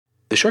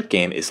The Short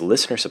Game is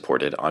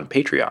listener-supported on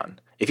Patreon.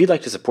 If you'd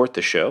like to support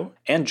the show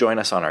and join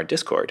us on our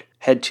Discord,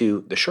 head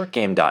to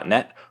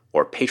theshortgame.net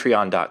or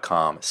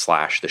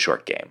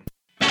patreon.com/theshortgame.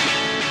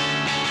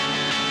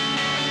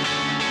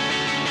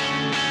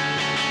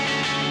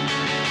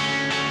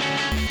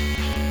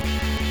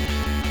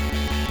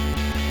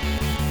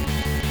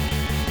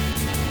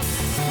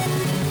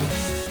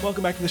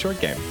 Welcome back to The Short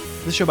Game.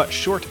 This is a show about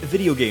short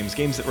video games,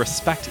 games that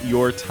respect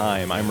your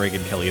time. I'm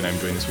Reagan Kelly, and I'm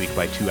joined this week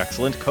by two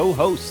excellent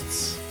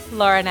co-hosts,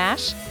 Laura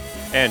Nash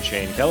and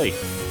Shane Kelly.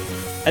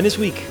 And this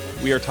week,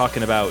 we are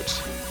talking about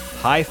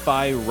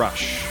Hi-Fi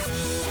Rush.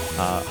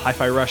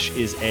 Hi-Fi Rush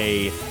is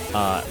a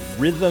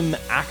rhythm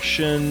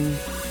action.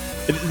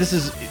 This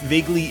is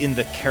vaguely in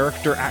the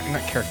character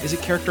is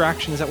it character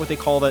action? Is that what they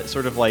call that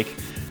sort of like,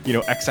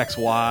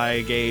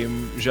 XXY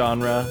game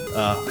genre?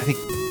 I think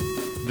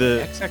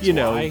the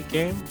XXY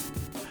game.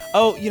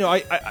 Oh,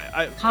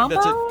 I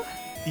combo.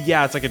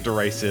 It's like a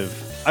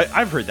derisive.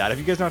 I've heard that. Have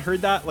you guys not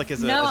heard that?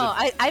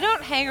 I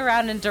don't hang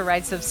around in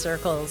derisive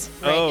circles.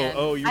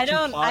 Reagan. You're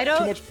too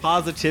much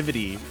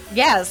positivity.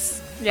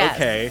 Yes.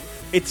 Okay.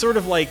 It's sort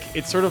of like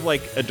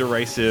a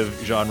derisive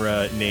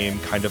genre name,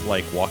 kind of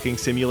like Walking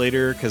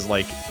Simulator, because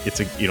it's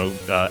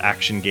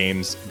action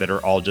games that are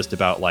all just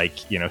about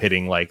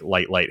hitting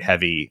light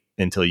heavy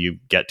until you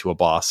get to a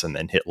boss, and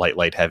then hit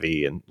light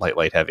heavy and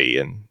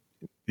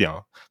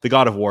the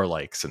God of War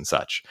likes and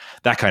such,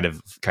 that kind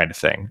of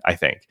thing, I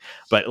think.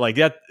 But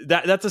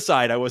that's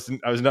aside. I was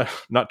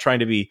not trying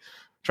to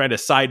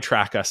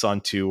sidetrack us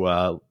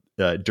onto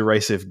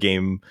derisive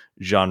game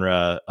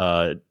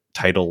genre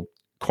title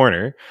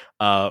corner.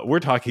 We're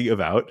talking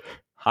about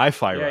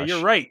Hi-Fi Rush. Yeah,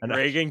 you're right,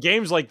 Reagan.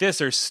 Games like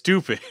this are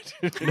stupid.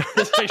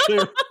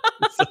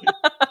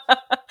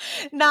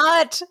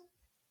 Not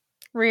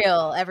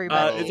real,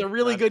 everybody. It's a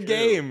really good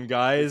game,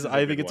 guys.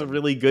 I think it's a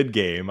really good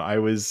game.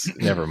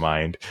 Never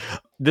mind.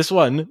 This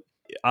one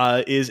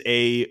is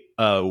a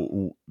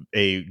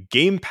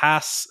Game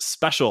Pass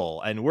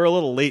special, and we're a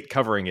little late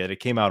covering it. It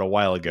came out a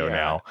while ago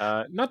now.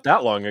 Not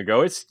that long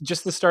ago. It's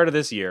just the start of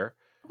this year.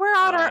 We're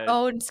on our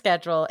own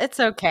schedule. It's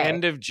okay.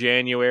 End of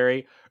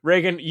January.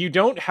 Reagan, you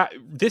don't have.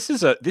 This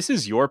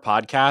is your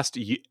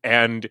podcast,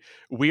 and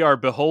we are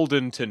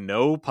beholden to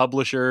no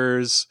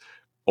publishers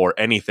or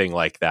anything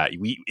like that.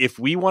 If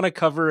we want to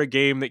cover a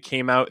game that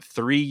came out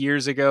 3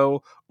 years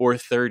ago or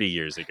 30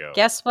 years ago,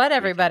 guess what,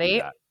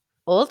 everybody?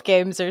 Old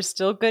games are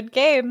still good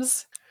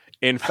games.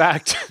 In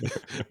fact,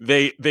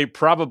 they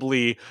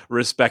probably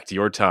respect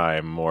your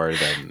time more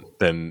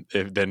than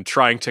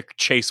trying to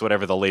chase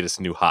whatever the latest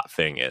new hot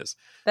thing is.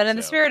 But in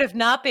the spirit of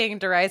not being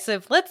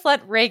derisive, let's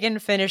let Reagan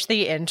finish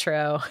the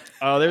intro.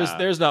 Oh,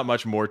 there's not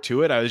much more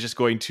to it. I was just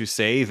going to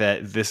say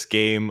that this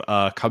game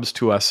comes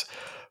to us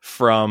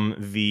from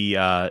the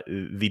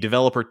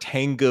developer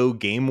Tango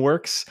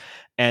Gameworks.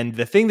 And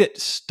the thing that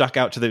stuck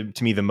out to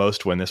me the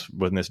most when this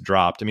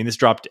dropped, this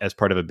dropped as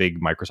part of a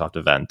big Microsoft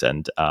event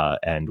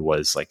and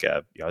was like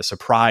a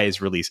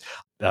surprise release.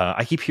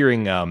 I keep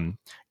hearing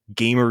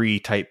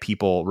gamery type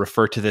people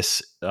refer to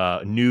this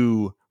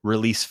new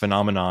release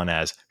phenomenon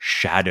as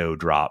shadow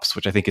drops,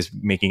 which I think is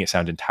making it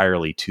sound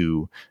entirely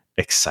too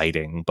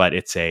exciting. But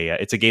it's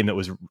a game that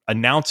was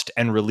announced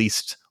and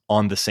released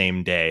on the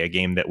same day. A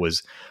game that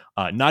was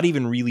not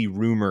even really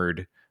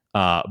rumored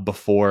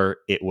before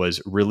it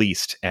was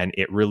released, and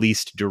it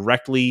released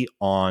directly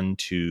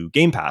onto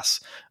Game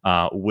Pass,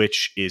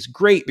 which is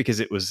great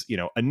because it was,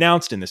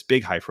 announced in this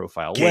big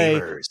high-profile way.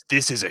 Gamers,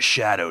 this is a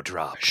shadow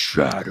drop.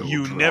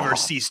 You never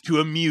cease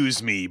to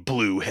amuse me,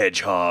 Blue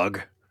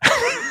Hedgehog.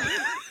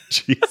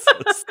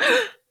 Jesus.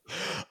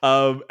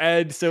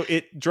 And so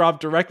it dropped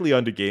directly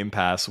onto Game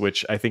Pass,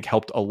 which I think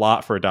helped a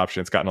lot for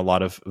adoption. It's gotten a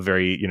lot of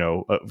very,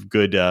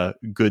 good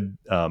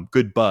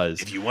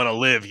buzz. If you want to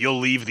live, you'll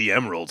leave the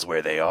emeralds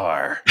where they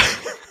are.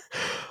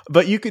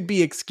 But you could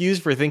be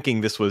excused for thinking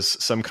this was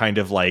some kind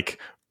of like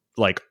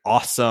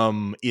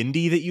awesome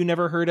indie that you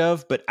never heard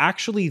of. But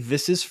actually,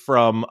 this is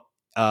from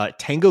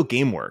Tango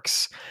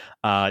Gameworks.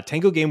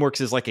 Tango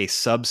Gameworks is like a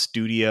sub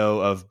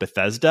studio of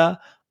Bethesda.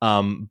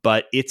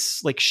 But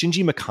it's like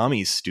Shinji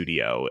Mikami's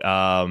studio.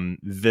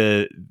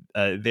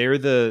 They're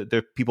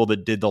the people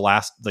that did the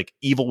last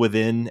Evil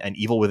Within and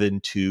Evil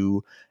Within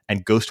 2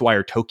 and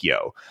Ghostwire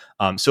Tokyo.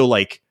 So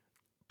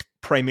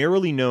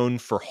primarily known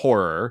for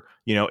horror,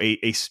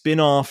 a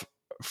spin-off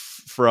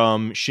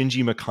from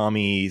Shinji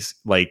Mikami's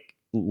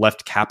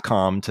left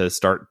Capcom to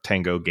start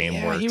Tango Gameworks.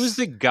 Yeah, he was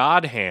the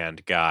God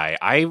Hand guy.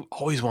 I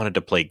always wanted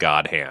to play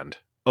God Hand.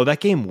 Oh,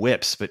 that game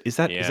whips, but is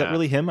that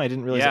really him? I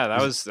didn't realize.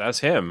 Yeah, that's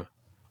him.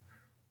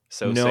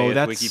 So no,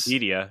 that's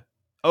Wikipedia.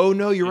 Oh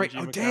no, you're right.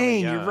 Oh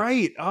dang, you're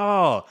right.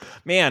 Oh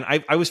man,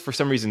 I was for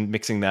some reason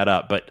mixing that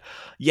up, but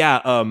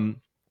yeah, no,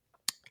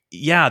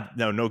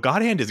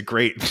 God Hand is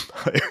great.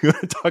 We're going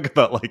to talk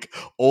about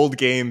old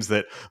games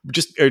that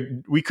just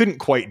we couldn't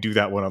quite do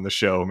that one on the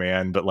show,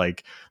 man. But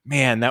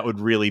man,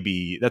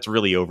 that's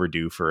really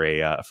overdue for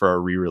a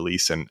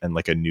re-release and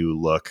a new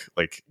look.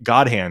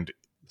 God Hand.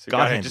 So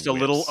God Hand just a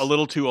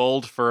little too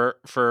old for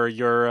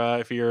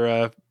your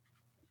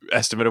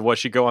estimate of what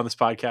should go on this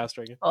podcast,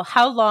 Reagan? Well,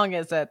 how long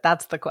is it?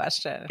 That's the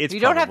question. It's You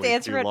don't have to probably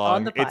answer too it long.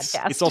 on the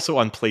podcast. It's also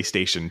on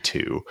PlayStation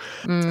 2.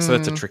 So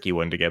that's a tricky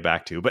one to get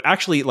back to. But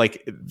actually,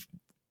 like,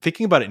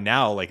 thinking about it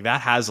now, like,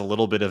 that has a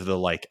little bit of the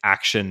like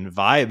action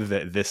vibe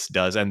that this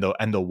does, and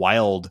the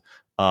wild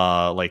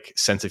like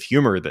sense of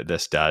humor that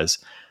this does.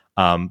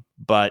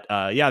 But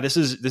this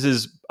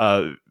is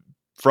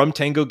from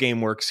Tango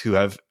Gameworks, who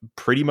have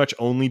pretty much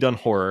only done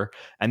horror,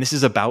 and this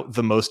is about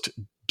the most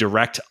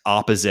direct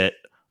opposite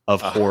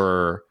of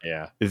horror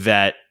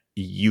that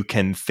you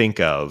can think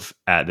of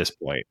at this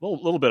point. A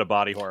little bit of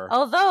body horror.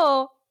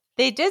 Although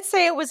they did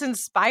say it was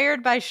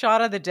inspired by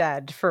Shaun of the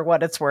Dead, for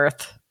what it's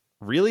worth.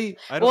 Really?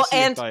 I don't see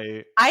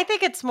it I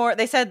think it's more,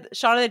 they said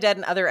Shaun of the Dead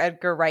and other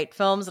Edgar Wright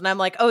films, and I'm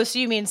like, oh, so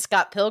you mean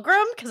Scott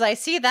Pilgrim? Because I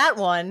see that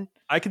one.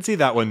 I can see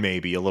that one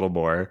maybe a little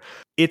more.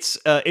 It's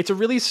a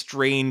really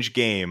strange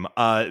game.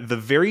 The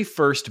very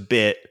first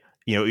bit,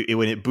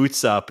 when it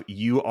boots up,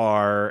 you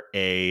are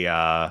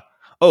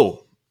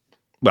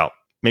well,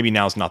 maybe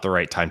now's not the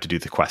right time to do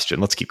the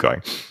question. Let's keep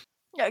going.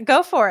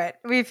 Go for it.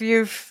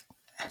 You've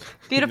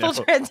beautiful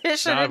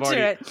transition into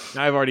it.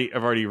 Now I've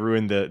already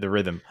ruined the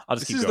rhythm. I'll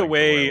just keep going. This is the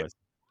way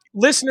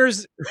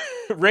listeners.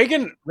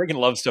 Reagan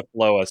loves to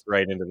flow us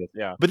right into this.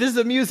 Yeah, but this is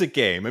a music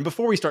game, and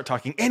before we start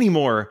talking any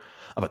more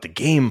about the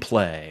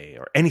gameplay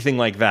or anything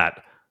like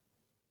that,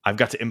 I've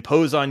got to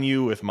impose on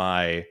you with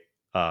my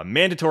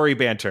mandatory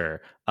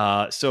banter.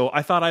 So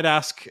I thought I'd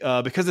ask,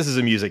 because this is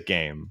a music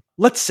game.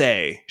 Let's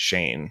say,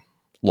 Shane,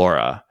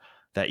 Laura,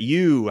 that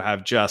you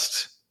have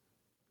just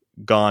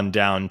gone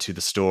down to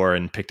the store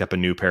and picked up a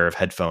new pair of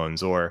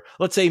headphones, or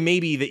let's say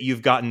maybe that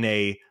you've gotten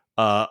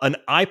an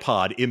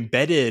iPod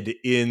embedded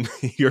in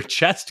your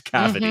chest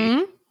cavity.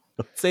 Mm-hmm.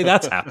 Let's say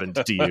that's happened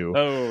to you.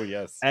 Oh,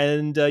 yes.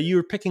 And you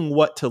were picking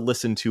what to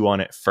listen to on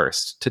it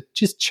first to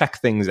just check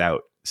things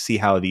out, see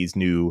how these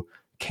new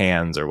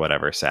cans or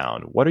whatever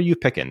sound. What are you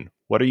picking?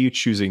 What are you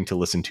choosing to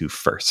listen to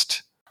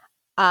first?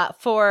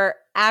 For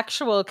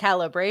actual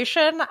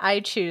calibration, I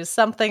choose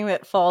something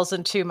that falls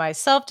into my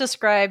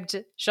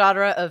self-described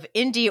genre of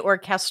indie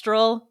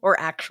orchestral or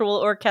actual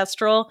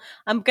orchestral.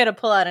 I'm going to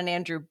pull out an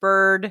Andrew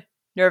Bird,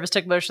 Nervous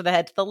Tick Motion of the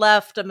Head to the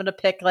Left. I'm going to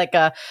pick like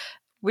a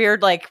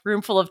weird, like,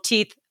 Roomful of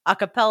Teeth a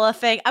cappella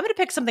thing. I'm going to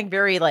pick something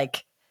very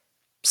like,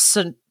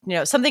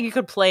 something you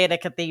could play at a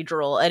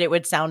cathedral and it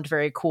would sound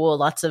very cool.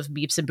 Lots of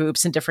beeps and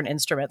boops and different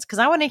instruments, because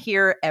I want to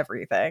hear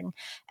everything.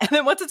 And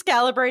then once it's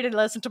calibrated,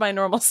 listen to my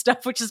normal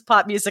stuff, which is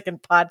pop music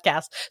and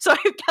podcasts. So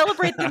I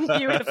calibrate them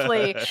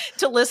beautifully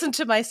to listen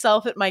to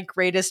myself at my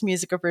greatest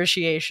music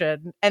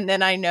appreciation. And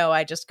then I know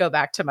I just go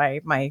back to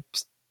my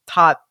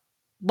hot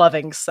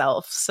loving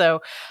self. So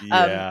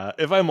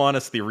if I'm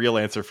honest, the real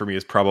answer for me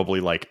is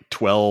probably like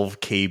 12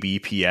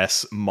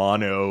 kbps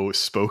mono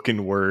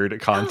spoken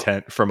word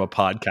content from a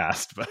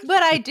podcast. But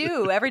I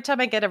do, every time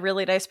I get a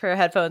really nice pair of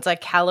headphones, I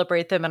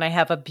calibrate them and I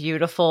have a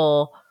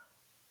beautiful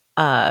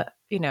Sigur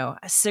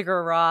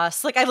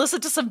Rós. Like, I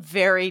listen to some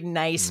very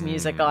nice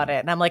music on it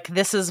and I'm like,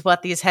 this is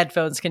what these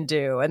headphones can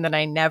do, and then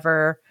I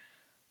never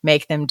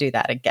make them do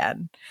that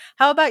again.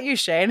 How about you,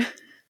 Shane?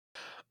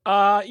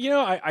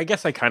 I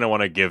guess I kind of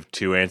want to give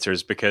two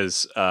answers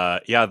because,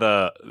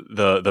 the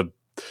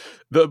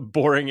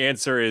boring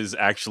answer is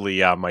actually,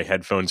 my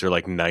headphones are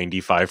like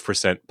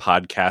 95%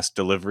 podcast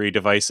delivery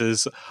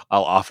devices.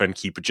 I'll often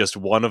keep just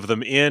one of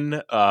them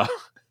in,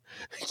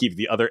 keep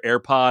the other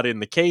AirPod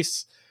in the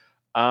case.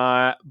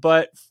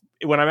 But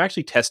when I'm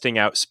actually testing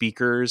out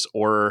speakers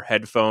or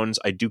headphones,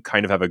 I do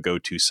kind of have a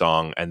go-to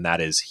song, and that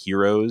is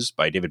Heroes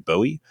by David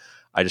Bowie.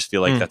 I just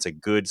feel like that's a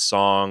good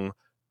song.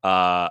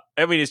 I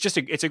mean,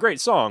 it's a great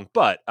song,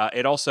 but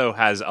it also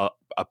has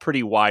a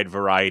pretty wide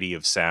variety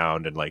of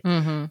sound and like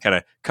kind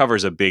of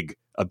covers a big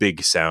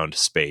sound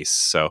space.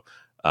 So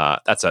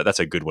that's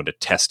a good one to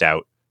test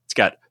out. It's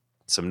got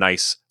some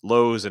nice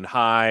lows and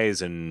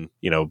highs, and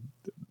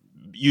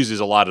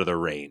uses a lot of the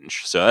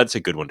range. So that's a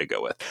good one to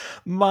go with.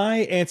 My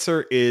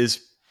answer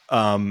is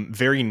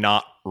very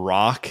not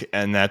rock,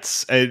 and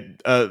that's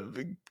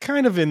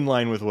kind of in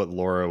line with what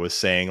Laura was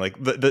saying.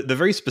 Like the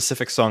very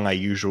specific song I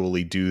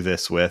usually do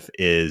this with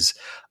is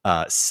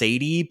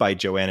Sadie by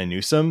Joanna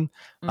Newsom.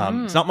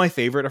 It's not my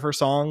favorite of her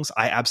songs.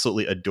 I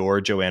absolutely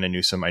adore Joanna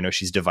Newsom. I know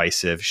she's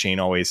divisive. Shane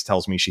always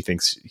tells me he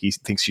thinks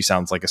she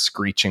sounds like a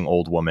screeching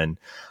old woman.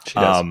 She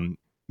does.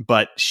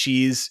 But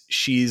she's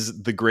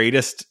the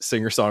greatest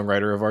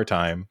singer-songwriter of our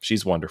time.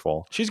 She's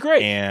wonderful. She's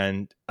great.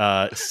 And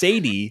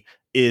Sadie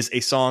is a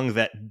song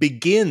that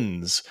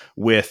begins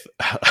with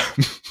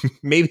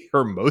maybe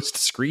her most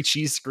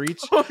screechy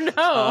screech. Oh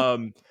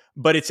no!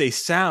 But it's a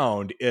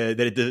sound that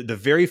the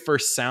very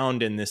first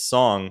sound in this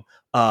song,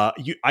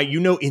 you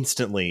know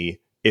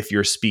instantly if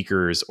your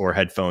speakers or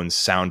headphones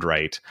sound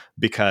right,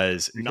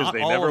 because not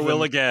they all never of will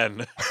them,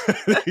 again.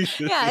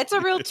 Yeah, it's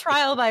a real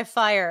trial by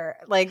fire.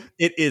 Like,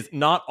 it is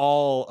not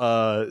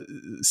all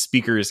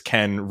speakers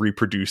can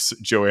reproduce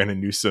Joanna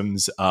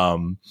Newsom's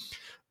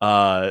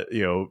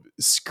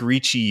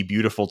screechy,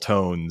 beautiful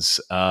tones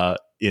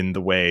in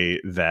the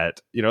way that,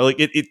 like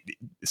it.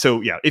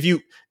 So yeah, if you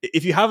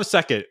have a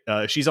second,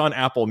 she's on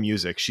Apple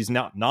Music. She's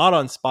not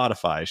on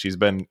Spotify. She's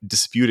been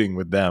disputing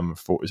with them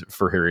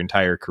for her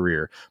entire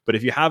career. But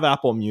if you have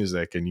Apple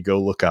Music and you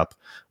go look up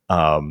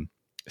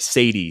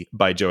Sadie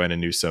by Joanna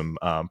Newsom,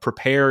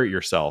 prepare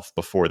yourself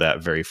before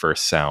that very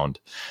first sound.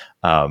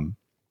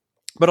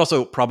 But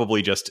also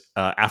probably just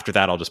after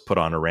that, I'll just put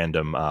on a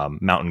random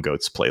Mountain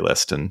Goats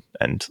playlist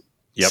and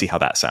see how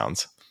that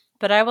sounds.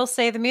 But I will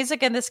say the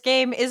music in this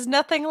game is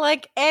nothing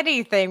like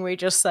anything we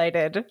just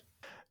cited.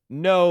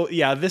 No,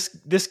 yeah,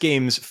 this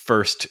game's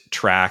first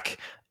track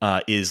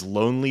is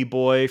Lonely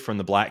Boy from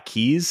the Black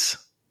Keys.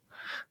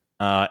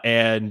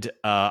 And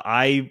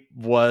I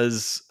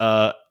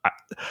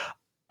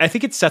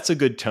think it sets a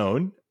good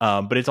tone,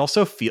 but it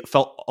also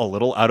felt a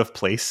little out of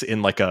place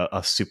in like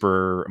a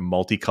super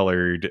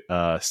multicolored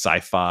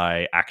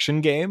sci-fi action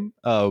game.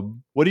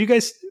 What do you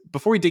guys,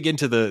 before we dig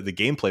into the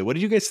gameplay, what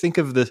did you guys think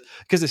of the,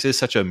 because this is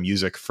such a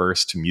music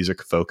first,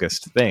 music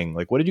focused thing,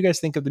 like what did you guys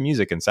think of the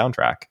music and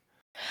soundtrack?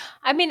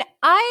 I mean,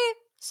 I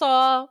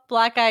saw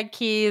Black Eyed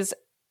Keys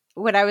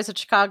when I was in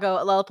Chicago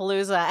at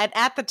Lollapalooza, and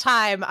at the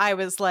time I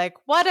was like,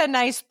 what a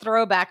nice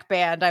throwback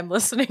band I'm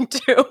listening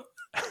to.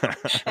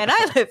 And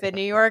I live in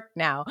New York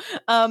now.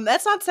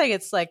 That's not saying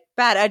it's like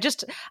bad.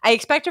 I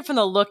expected from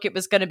the look it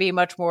was going to be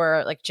much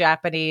more like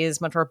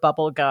Japanese, much more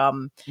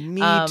bubblegum.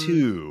 Me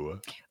too.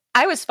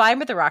 I was fine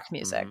with the rock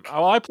music.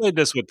 Oh, I played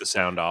this with the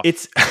sound off.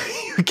 It's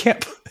you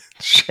can't,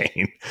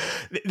 Shane.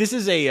 This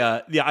is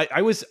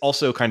I was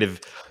also kind of,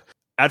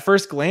 at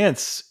first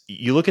glance,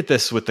 you look at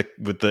this with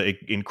the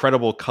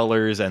incredible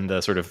colors and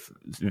the sort of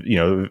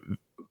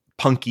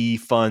punky,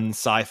 fun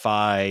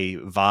sci-fi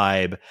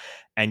vibe.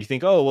 And you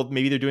think, oh, well,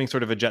 maybe they're doing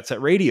sort of a Jet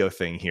Set Radio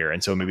thing here.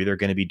 And so maybe they're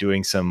going to be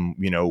doing some,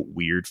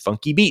 weird,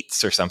 funky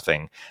beats or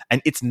something.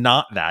 And it's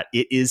not that.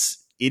 It is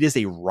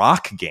a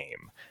rock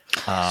game.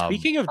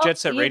 Speaking of Jet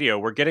Set Radio,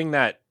 we're getting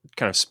that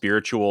kind of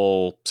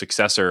spiritual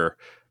successor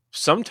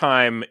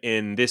sometime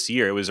in this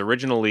year. It was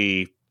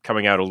originally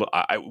coming out.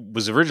 I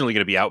was originally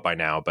going to be out by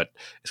now, but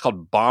it's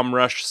called Bomb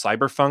Rush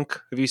Cyberfunk.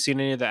 Have you seen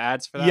any of the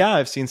ads for that? Yeah,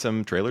 I've seen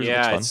some trailers.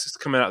 Yeah, it's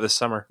coming out this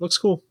summer. Looks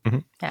cool. Mm-hmm.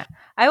 Yeah,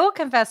 I will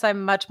confess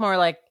I'm much more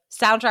like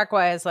soundtrack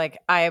wise, like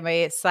I am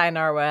a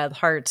Sayonara with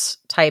Hearts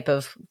type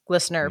of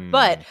listener.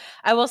 But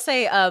I will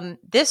say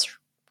this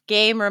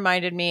game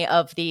reminded me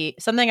of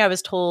something I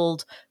was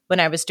told when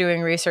I was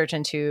doing research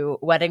into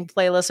wedding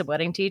playlists and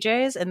wedding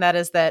DJs, and that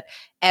is that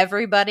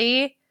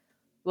everybody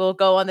will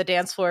go on the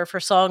dance floor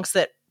for songs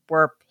that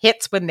were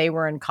hits when they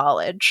were in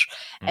college.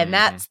 And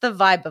that's the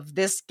vibe of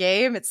this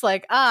game. It's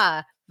like,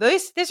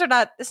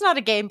 it's not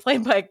a game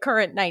played by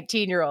current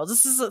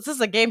 19-year-olds. This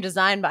is a game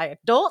designed by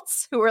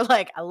adults who are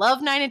like, I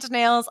love Nine Inch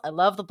Nails, I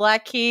love the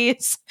Black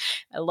Keys,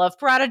 I love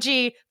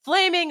Prodigy,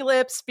 Flaming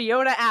Lips,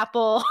 Fiona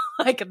Apple.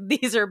 Like,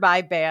 these are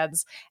my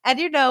bands. And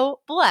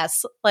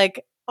bless.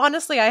 Like,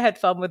 honestly, I had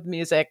fun with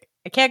music.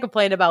 I can't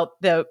complain about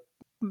the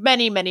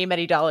many, many,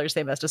 many dollars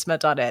they must have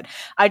spent on it.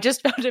 I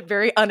just found it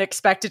very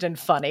unexpected and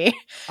funny.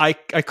 I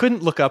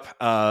couldn't look up,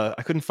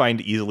 I couldn't find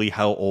easily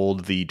how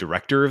old the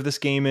director of this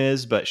game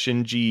is, but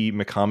Shinji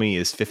Mikami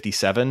is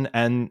 57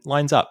 and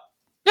lines up.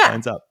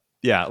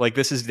 Yeah, like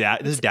this is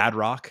dad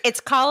rock.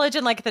 It's college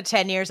and like the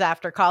 10 years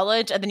after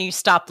college, and then you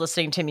stop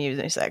listening to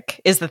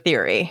music, is the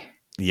theory.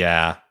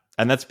 Yeah,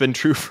 and that's been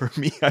true for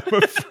me,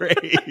 I'm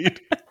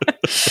afraid.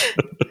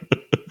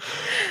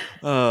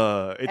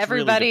 It's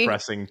really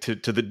depressing to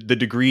the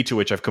degree to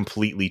which I've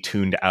completely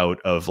tuned out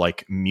of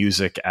like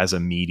music as a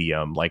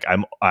medium. Like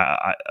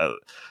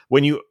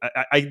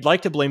I'd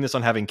like to blame this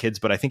on having kids,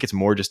 but I think it's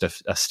more just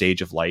a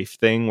stage of life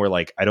thing where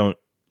like I don't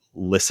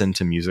listen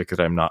to music that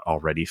I'm not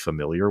already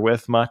familiar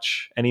with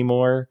much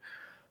anymore.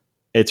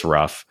 It's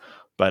rough,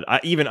 but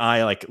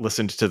I like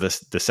listened to the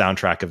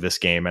soundtrack of this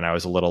game and I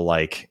was a little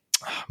like,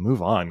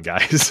 move on,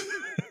 guys.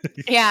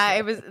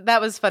 Yeah,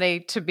 that was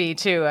funny to me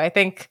too. I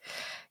think,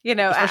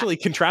 especially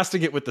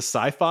contrasting it with the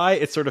sci-fi,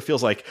 it sort of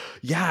feels like,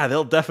 yeah,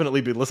 they'll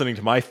definitely be listening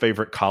to my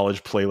favorite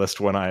college playlist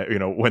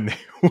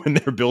when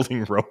they're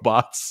building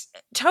robots.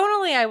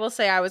 Tonally, I will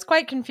say I was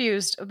quite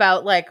confused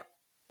about like,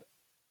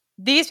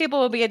 these people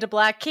will be into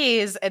Black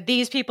Keys and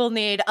these people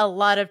need a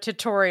lot of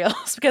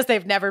tutorials because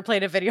they've never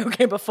played a video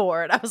game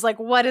before. And I was like,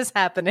 what is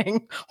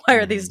happening? Why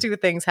are these two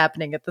things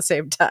happening at the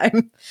same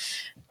time?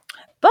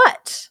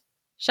 But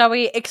shall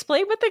we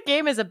explain what the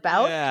game is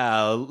about?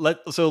 Yeah,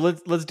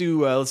 let's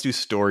do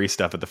story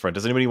stuff at the front.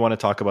 Does anybody want to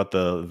talk about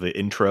the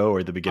intro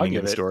or the beginning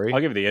of the story? I'll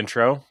give the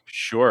intro.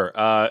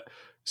 Sure.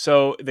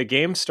 So the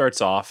game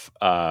starts off.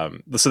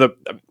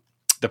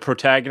 The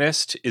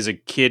protagonist is a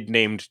kid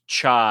named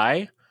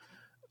Chai,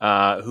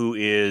 who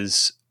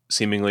is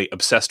seemingly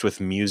obsessed with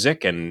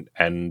music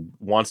and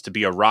wants to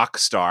be a rock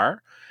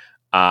star.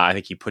 I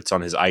think he puts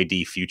on his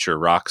ID future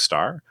rock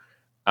star,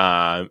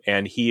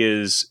 and he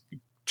is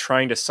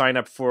trying to sign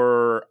up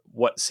for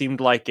what seemed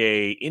like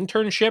a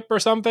internship or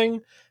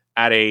something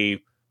at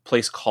a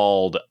place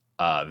called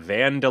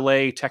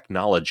Vandelay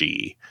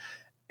Technology.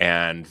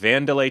 And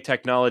Vandelay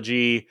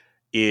technology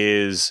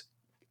is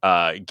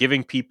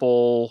giving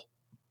people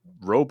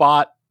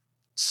robot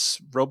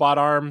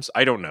arms.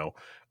 I don't know.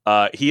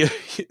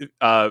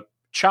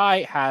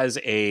 Chai has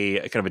a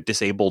kind of a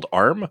disabled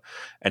arm,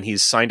 and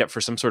he's signed up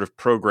for some sort of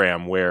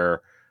program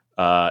where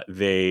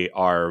they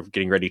are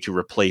getting ready to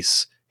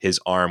replace his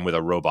arm with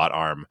a robot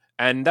arm.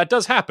 And that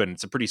does happen.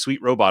 It's a pretty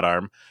sweet robot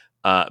arm.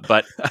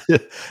 But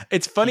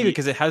it's funny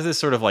because it has this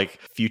sort of like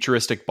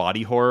futuristic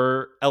body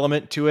horror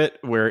element to it,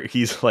 where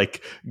he's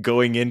like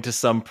going into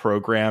some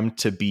program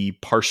to be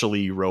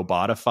partially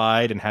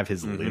robotified and have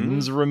his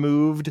limbs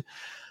removed.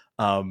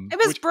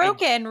 It was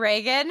broken,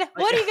 Reagan.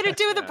 What are you going to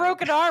do with a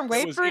broken arm?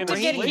 Wait for it to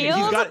get healed?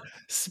 He's got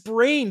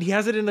sprained. He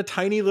has it in a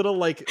tiny little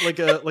like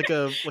a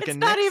it's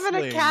not even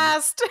sling. A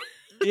cast.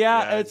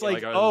 Yeah, it's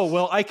like, oh,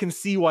 well, I can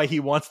see why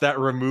he wants that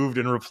removed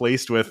and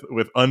replaced with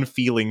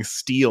unfeeling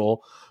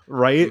steel,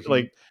 right? Mm-hmm.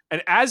 Like,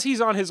 and as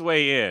he's on his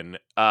way in,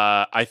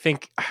 I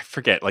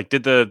forget, like,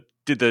 did the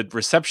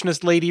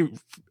receptionist lady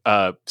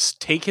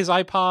take his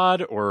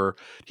iPod, or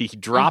he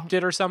dropped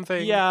it or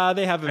something? Yeah,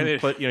 they have him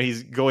put,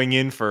 he's going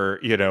in for,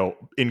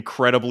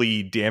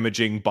 incredibly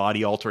damaging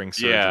body altering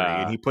surgery,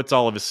 and he puts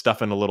all of his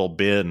stuff in a little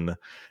bin,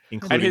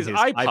 including his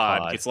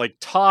iPod. It's like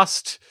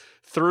tossed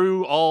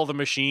through all the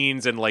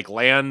machines and like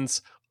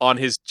lands on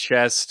his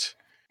chest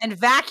and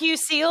vacuum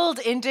sealed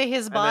into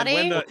his body.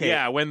 When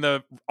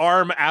the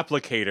arm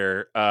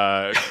applicator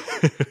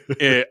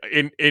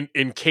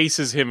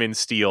encases him in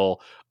steel,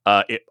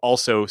 it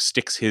also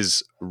sticks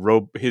his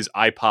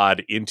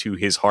iPod into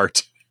his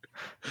heart.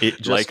 It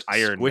just like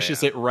Iron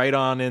squishes Man. It right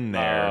on in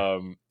there,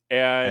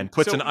 and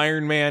puts an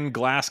Iron Man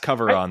glass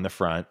cover on the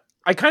front.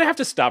 I kind of have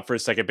to stop for a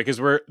second because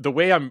the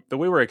way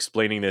we're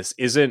explaining this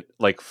isn't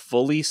like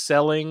fully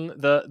selling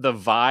the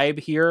vibe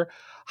here.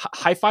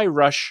 Hi-Fi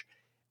Rush,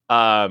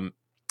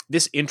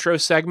 this intro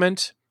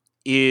segment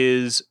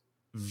is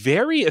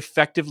very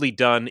effectively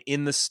done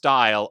in the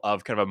style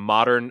of kind of a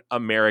modern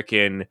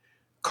American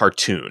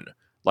cartoon,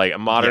 like a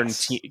modern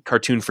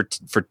cartoon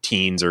for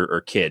teens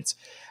or kids,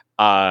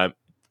 and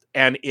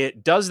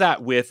it does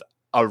that with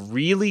a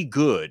really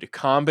good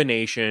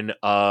combination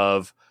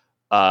of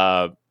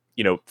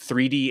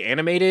 3D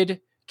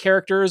animated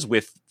characters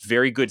with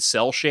very good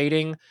cell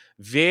shading,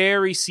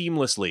 very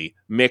seamlessly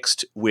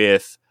mixed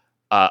with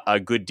a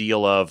good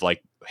deal of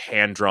like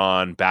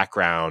hand-drawn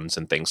backgrounds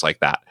and things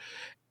like that.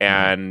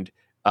 And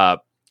I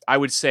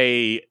would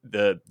say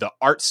the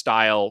art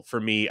style for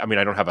me, I mean,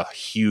 I don't have a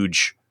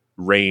huge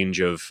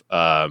range of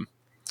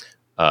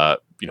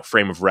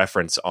frame of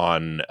reference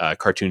on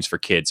cartoons for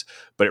kids,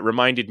 but it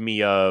reminded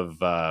me of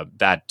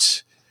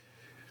that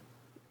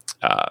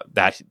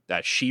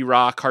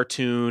She-Ra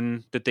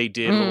cartoon that they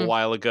did a little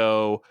while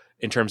ago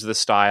in terms of the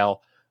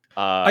style.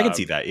 I can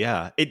see that.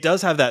 Yeah, it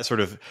does have that sort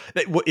of.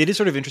 It is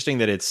sort of interesting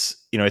that it's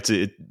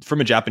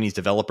from a Japanese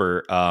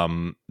developer.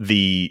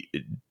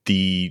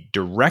 The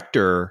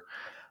director,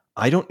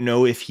 I don't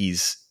know if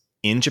he's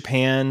in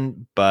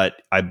Japan,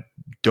 but I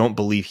don't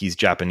believe he's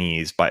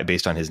Japanese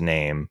based on his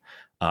name.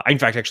 In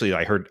fact, actually,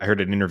 I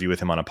heard an interview with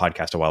him on a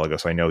podcast a while ago,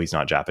 so I know he's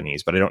not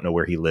Japanese, but I don't know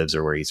where he lives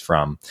or where he's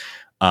from.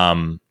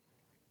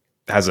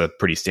 Has a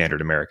pretty standard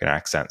American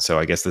accent, so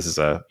I guess this is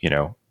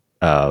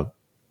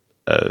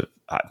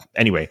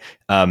anyway.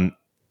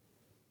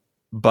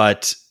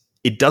 But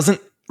it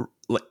doesn't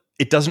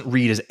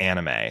read as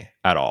anime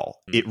at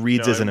all. It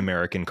reads as an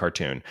American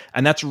cartoon,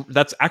 and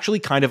that's actually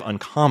kind of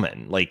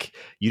uncommon. Like,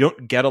 you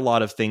don't get a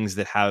lot of things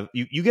that have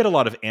you get a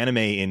lot of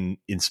anime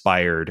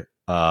inspired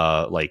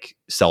like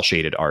cell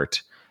shaded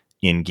art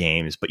in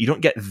games, but you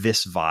don't get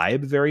this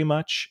vibe very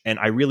much, and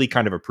I really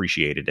kind of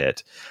appreciated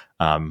it.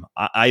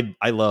 I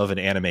love an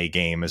anime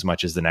game as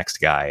much as the next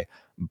guy,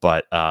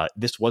 but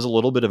this was a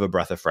little bit of a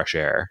breath of fresh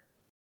air.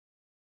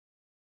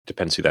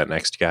 Depends who that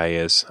next guy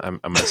is. I'm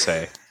gonna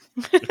say.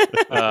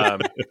 I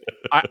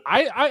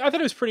thought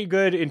it was pretty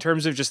good in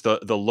terms of just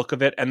the look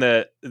of it and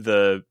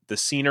the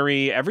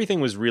scenery. Everything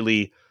was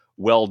really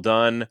well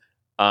done.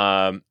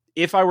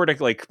 If I were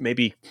to like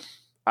maybe.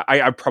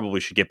 I probably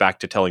should get back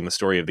to telling the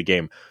story of the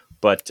game,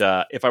 but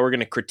if I were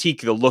going to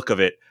critique the look of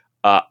it,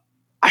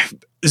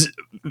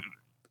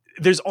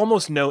 there's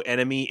almost no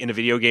enemy in a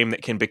video game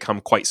that can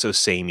become quite so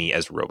samey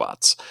as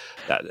robots.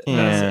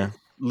 That's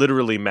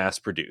literally mass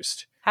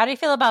produced. How do you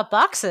feel about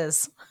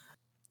boxes?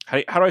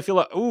 How do I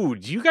feel?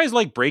 Do you guys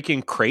like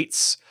breaking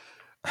crates?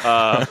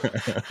 Love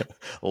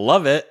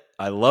it.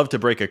 I love to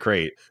break a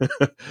crate.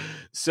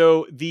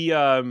 So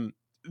the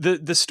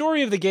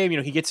story of the game,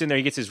 he gets in there,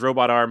 he gets his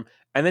robot arm,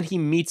 and then he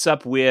meets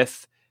up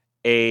with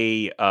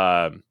a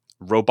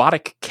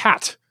robotic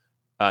cat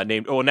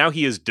named. Oh, now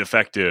he is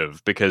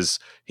defective because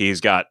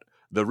he's got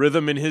the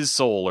rhythm in his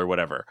soul or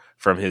whatever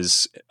from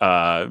his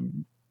little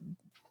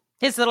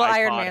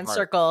Iron Man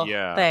circle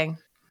thing.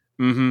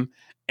 Mm-hmm.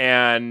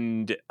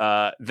 And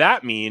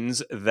that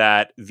means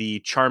that the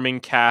charming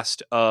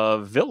cast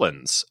of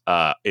villains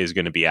is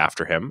going to be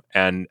after him.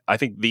 And I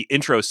think the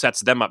intro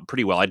sets them up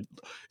pretty well. It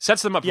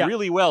sets them up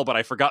really well, but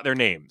I forgot their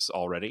names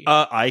already.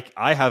 I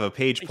have a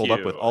page pulled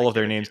up with all of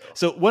their names.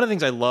 So one of the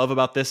things I love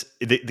about this,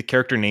 the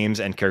character names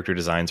and character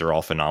designs are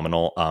all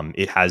phenomenal.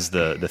 It has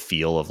the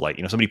feel of like,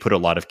 somebody put a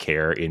lot of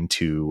care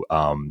into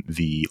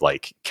the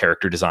like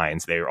character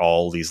designs. They're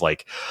all these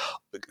like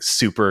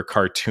super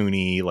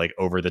cartoony, like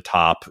over the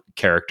top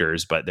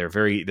characters, but they're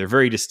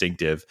very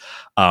distinctive.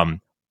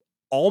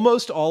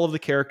 Almost all of the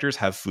characters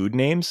have food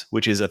names,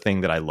 which is a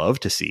thing that I love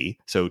to see.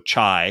 So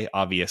Chai,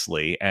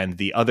 obviously, and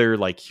the other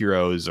like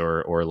heroes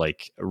or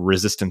like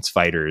resistance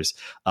fighters,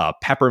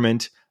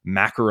 Peppermint,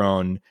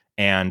 Macaron,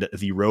 and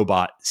the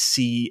robot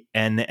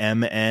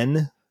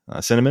CNMN,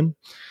 Cinnamon.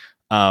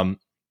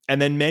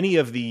 And then many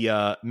of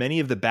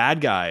the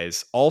bad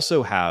guys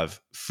also have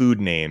food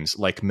names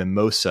like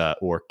Mimosa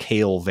or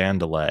Kale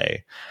Vandalay.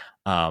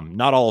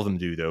 Not all of them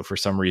do, though. For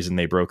some reason,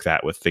 they broke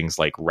that with things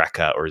like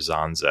Rekka or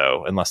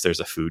Zonzo, unless there's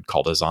a food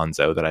called a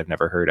Zonzo that I've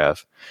never heard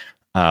of.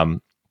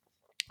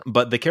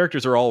 But the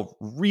characters are all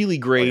really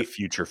great. Like a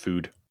future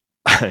food.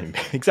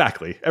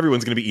 Exactly.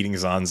 Everyone's going to be eating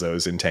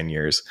Zonzos in 10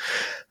 years.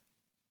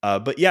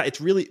 But yeah,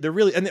 they're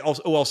really, and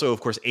also, of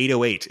course,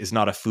 808 is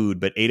not a food,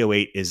 but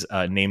 808 is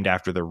named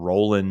after the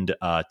Roland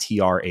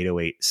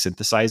TR-808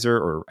 synthesizer,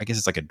 or I guess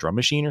it's like a drum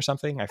machine or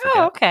something. I forget.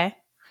 Oh, okay.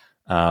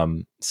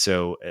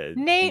 So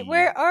Nate,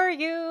 where are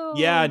you?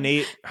 Yeah,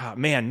 Nate. Oh,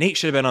 man, Nate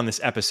should have been on this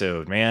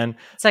episode, man.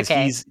 It's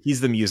okay.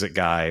 He's the music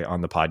guy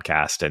on the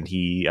podcast, and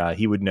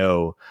he would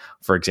know,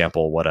 for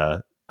example, what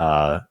a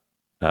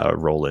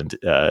Roland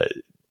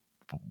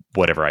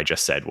whatever I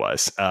just said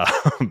was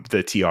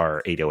the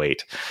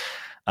TR-808.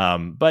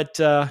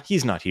 But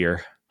he's not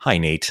here. Hi,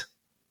 Nate.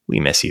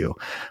 We miss you.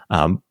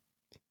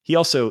 He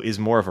also is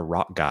more of a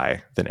rock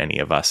guy than any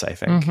of us, I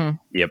think. Mm-hmm.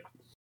 Yep.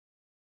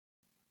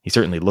 He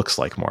certainly looks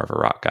like more of a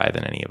rock guy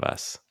than any of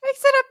us.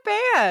 He's in a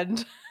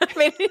band. I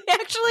mean, he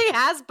actually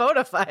has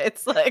bona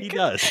fides. Like, he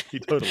does. He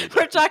totally does.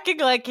 We're talking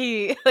like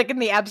in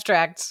the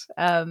abstract.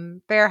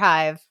 Bear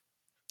Hive.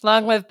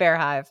 Long live Bear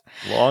Hive.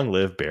 Long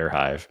live Bear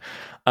Hive.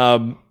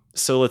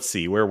 So let's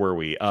see. Where were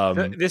we?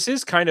 This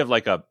is kind of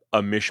like a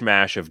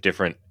mishmash of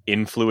different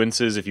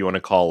influences, if you want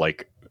to call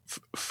like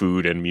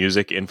food and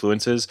music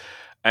influences.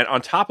 And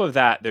on top of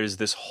that, there's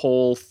this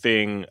whole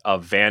thing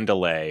of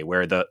Vandalay,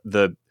 where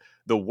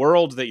the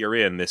world that you're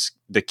in is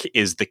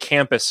the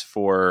campus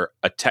for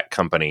a tech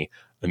company,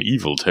 an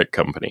evil tech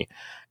company.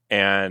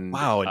 And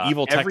wow, an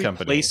evil tech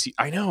company.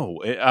 I know.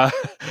 And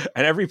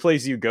every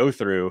place you go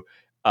through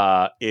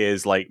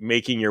is like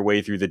making your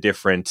way through the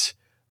different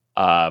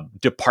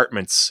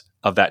departments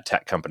of that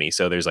tech company.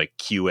 So there's like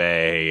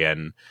QA,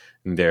 and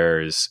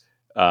there's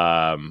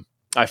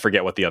I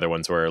forget what the other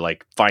ones were,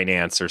 like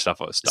finance or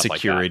stuff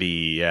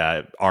security, like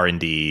that. Yeah,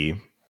 R&D.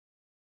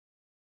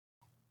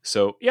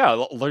 So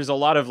yeah, there's a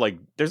lot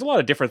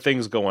of different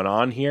things going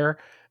on here.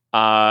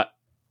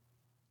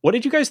 What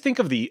did you guys think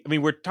of I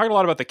mean, we're talking a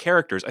lot about the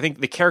characters. I think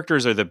the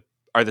characters are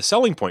the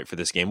selling point for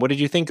this game. What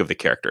did you think of the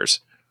characters?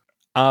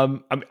 I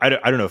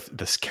don't know if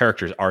the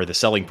characters are the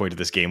selling point of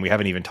this game. We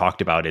haven't even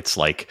talked about its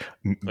like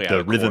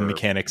the rhythm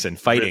mechanics and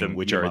fighting,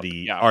 which are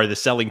the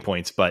selling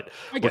points. But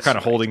we're kind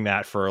of holding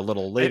that for a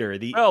little later.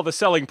 The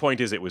selling point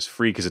is it was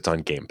free because it's on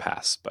Game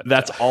Pass. But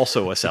that's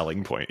also a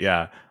selling point.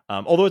 Yeah.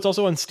 Although it's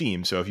also on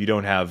Steam, so if you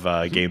don't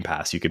have Game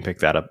Pass, you can pick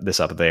this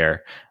up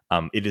there.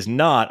 It is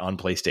not on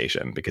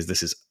PlayStation because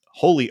this is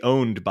wholly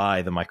owned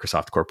by the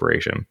Microsoft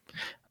Corporation.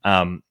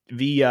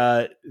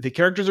 The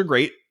characters are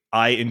great.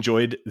 I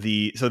enjoyed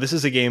so this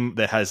is a game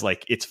that has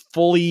like, it's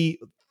fully,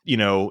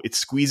 it's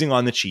squeezing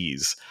on the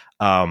cheese.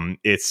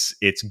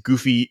 It's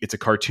goofy. It's a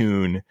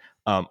cartoon.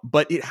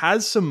 But it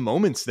has some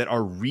moments that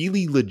are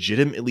really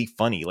legitimately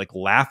funny, like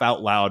laugh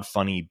out loud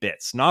funny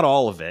bits. Not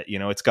all of it,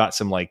 it's got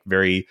some like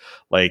very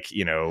like,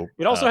 it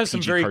also has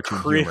some very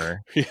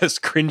humor. Yes,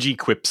 cringy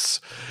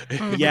quips.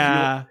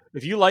 Yeah.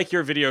 If you like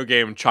your video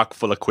game chock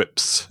full of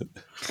quips,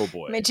 oh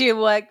boy. I mean, do you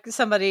want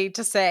somebody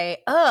to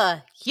say,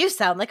 you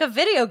sound like a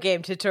video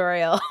game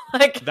tutorial?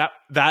 Like that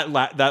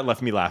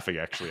left me laughing,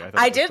 actually.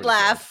 I did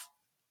laugh.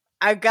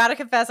 Good. I've got to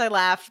confess I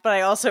laughed, but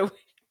I also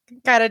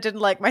kind of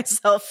didn't like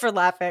myself for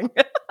laughing.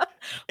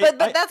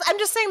 but I'm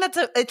just saying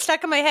it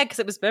stuck in my head because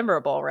it was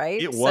memorable, right?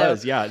 It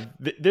was, yeah.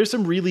 There's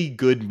some really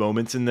good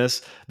moments in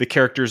this. The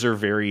characters are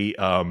very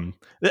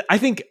I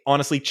think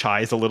honestly Chai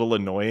is a little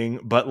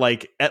annoying, but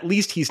like at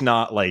least he's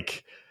not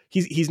like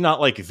he's not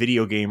like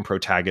video game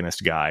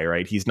protagonist guy,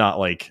 right? He's not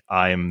like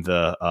I'm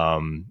the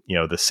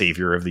the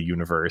savior of the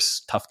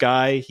universe tough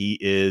guy. He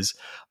is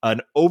an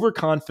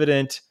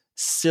overconfident,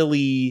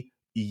 silly,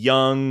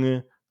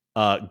 young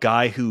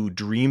guy who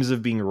dreams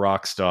of being a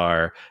rock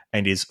star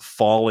and is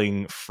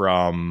falling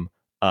from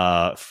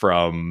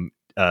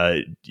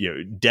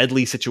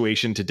deadly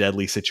situation to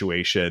deadly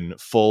situation,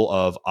 full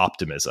of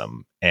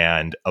optimism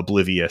and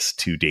oblivious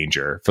to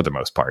danger for the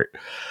most part.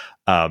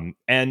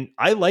 And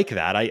I like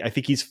that. I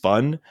think he's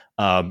fun.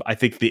 I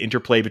think the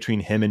interplay between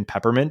him and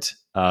Peppermint,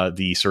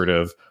 the sort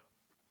of,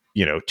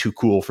 too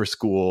cool for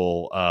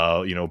school,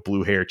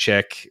 blue hair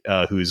chick,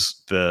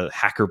 who's the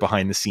hacker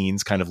behind the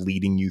scenes, kind of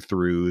leading you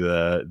through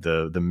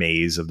the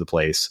maze of the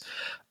place.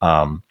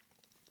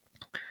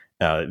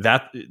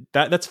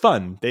 That's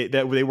fun.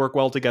 They work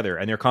well together,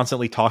 and they're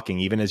constantly talking,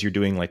 even as you're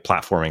doing like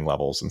platforming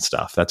levels and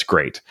stuff. That's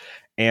great.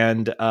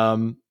 And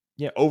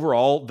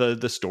overall,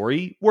 the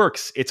story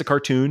works. It's a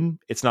cartoon.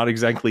 It's not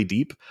exactly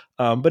deep,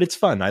 but it's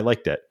fun. I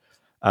liked it.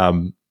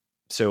 There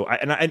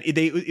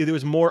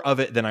was more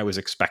of it than I was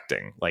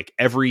expecting. Like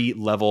every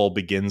level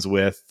begins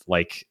with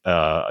like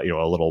a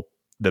little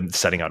them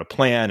setting out a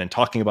plan and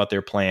talking about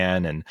their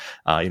plan, and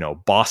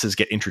bosses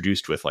get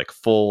introduced with like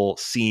full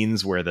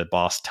scenes where the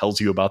boss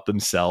tells you about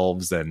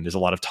themselves, and there's a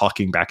lot of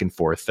talking back and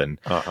forth, and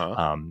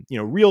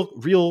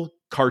real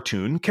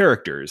cartoon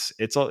characters.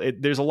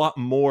 There's a lot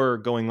more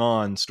going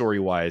on story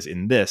wise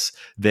in this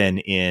than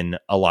in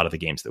a lot of the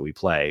games that we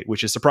play,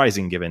 which is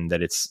surprising given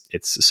that it's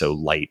so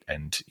light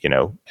and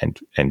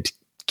and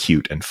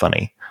cute and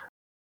funny.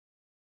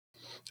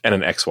 And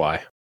an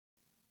XY.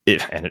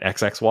 And an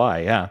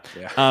XXY,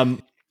 yeah.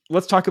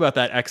 Let's talk about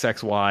that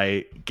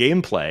XXY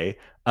gameplay.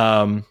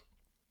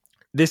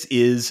 This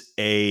is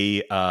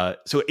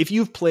so if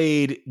you've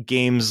played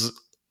games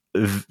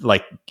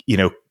like,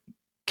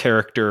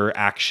 character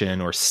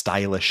action or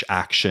stylish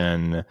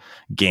action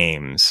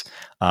games,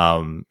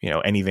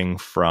 anything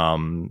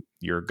from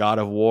your God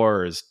of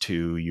Wars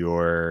to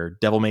your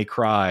Devil May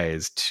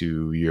Cries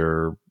to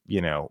your,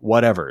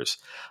 whatevers.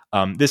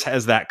 This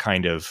has that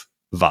kind of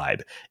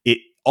vibe. It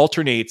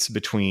alternates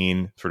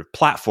between sort of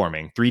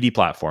platforming, 3D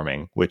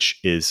platforming, which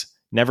is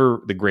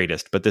never the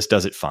greatest, but this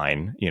does it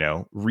fine.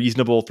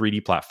 Reasonable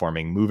 3D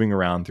platforming, moving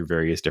around through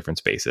various different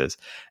spaces,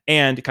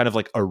 and kind of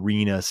like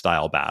arena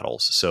style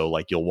battles. So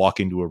like you'll walk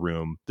into a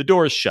room, the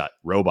door is shut,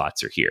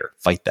 robots are here,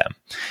 fight them.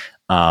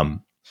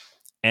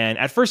 And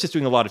at first it's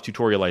doing a lot of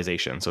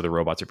tutorialization. So the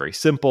robots are very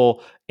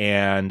simple,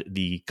 and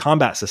the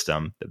combat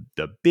system,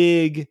 the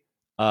big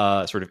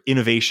sort of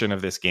innovation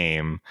of this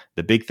game,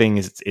 the big thing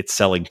is its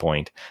selling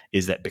point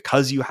is that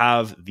because you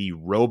have the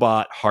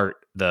robot heart,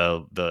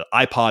 the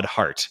iPod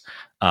heart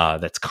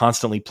that's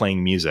constantly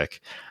playing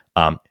music,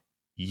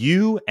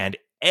 you and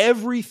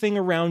everything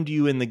around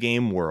you in the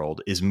game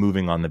world is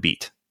moving on the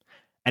beat.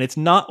 And it's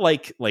not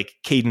like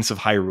Cadence of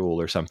Hyrule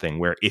or something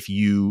where if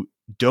you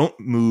don't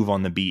move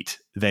on the beat,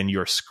 then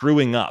you're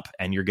screwing up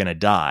and you're going to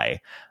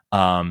die.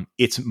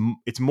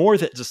 It's more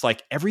that just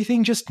like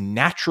everything just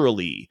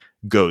naturally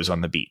goes on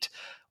the beat.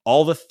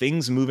 All the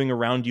things moving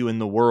around you in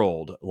the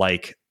world,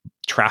 like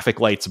traffic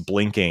lights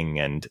blinking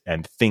and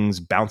things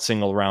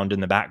bouncing around in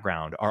the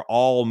background, are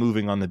all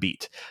moving on the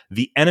beat.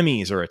 The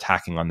enemies are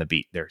attacking on the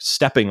beat. They're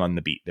stepping on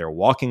the beat. They're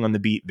walking on the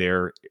beat.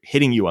 They're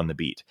hitting you on the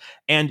beat.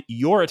 And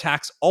your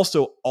attacks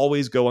also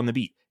always go on the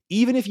beat.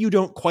 Even if you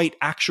don't quite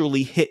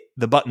actually hit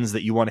the buttons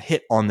that you want to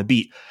hit on the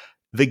beat,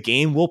 the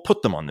game will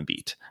put them on the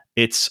beat.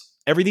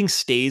 Everything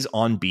stays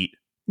on beat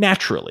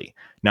naturally.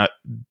 Now,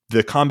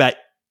 the combat,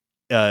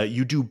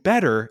 you do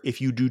better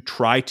if you do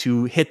try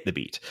to hit the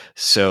beat.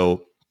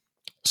 So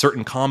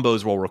certain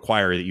combos will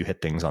require that you hit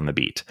things on the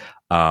beat.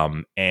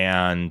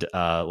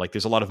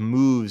 There's a lot of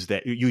moves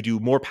that you do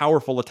more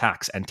powerful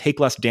attacks and take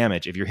less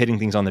damage if you're hitting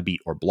things on the beat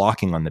or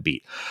blocking on the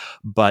beat.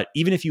 But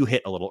even if you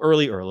hit a little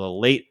early or a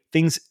little late,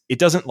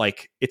 it's not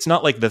like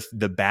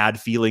the bad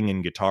feeling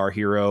in Guitar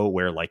Hero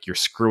where like you're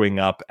screwing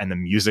up and the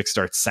music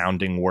starts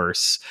sounding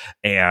worse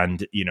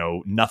and,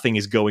 nothing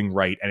is going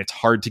right and it's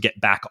hard to get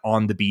back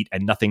on the beat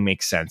and nothing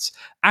makes sense.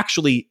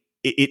 Actually,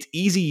 it's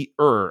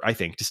easier, I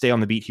think, to stay on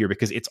the beat here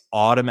because it's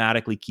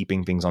automatically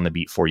keeping things on the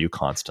beat for you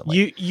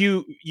constantly.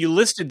 You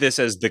listed this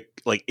as the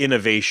like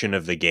innovation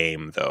of the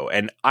game, though,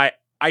 and I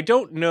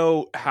don't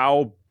know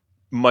how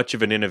much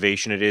of an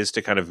innovation it is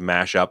to kind of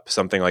mash up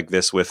something like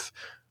this with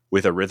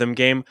a rhythm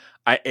game.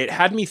 It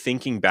had me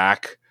thinking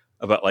back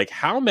about like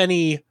how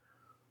many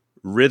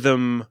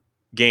rhythm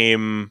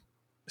game /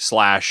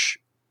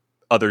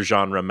 other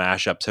genre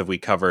mashups have we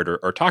covered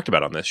or talked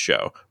about on this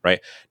show, right?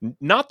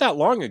 Not that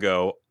long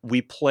ago,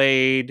 we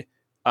played,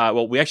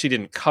 we actually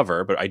didn't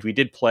cover, but we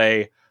did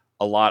play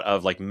a lot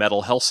of like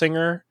Metal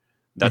Hellsinger.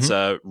 That's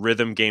a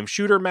rhythm game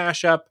shooter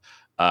mashup.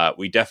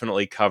 We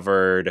definitely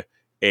covered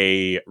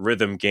a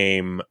rhythm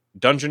game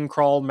dungeon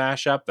crawl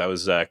mashup. That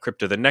was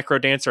Crypto the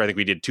Necrodancer. I think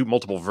we did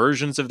multiple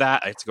versions of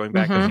that. It's going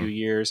back a few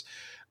years.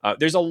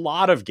 There's a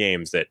lot of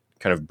games that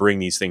kind of bring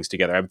these things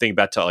together. I'm thinking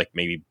back to like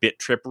maybe Bit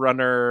Trip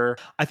Runner.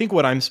 I think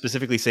what I'm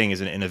specifically saying is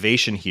an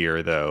innovation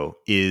here, though,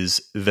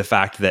 is the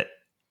fact that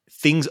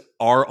things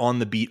are on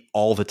the beat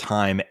all the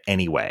time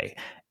anyway.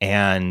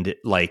 And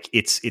like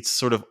it's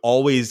sort of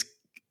always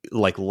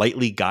like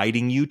lightly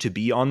guiding you to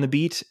be on the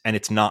beat, and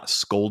it's not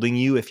scolding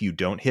you if you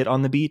don't hit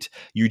on the beat.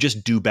 You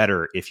just do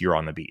better if you're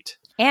on the beat.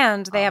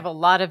 And they have a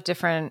lot of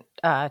different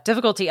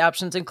difficulty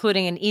options,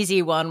 including an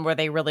easy one where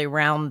they really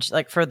round,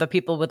 like for the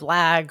people with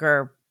lag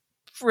or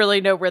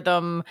really no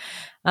rhythm,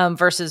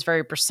 versus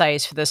very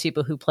precise for those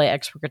people who play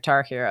expert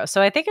Guitar Hero.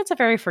 So I think it's a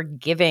very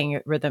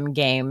forgiving rhythm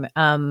game.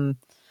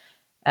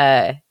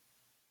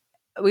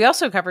 We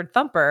also covered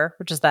Thumper,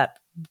 which is that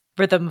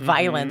rhythm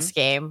violence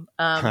game.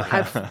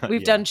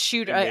 We've done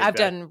I've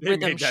done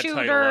rhythm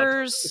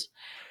shooters.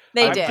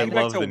 They I'm did. thinking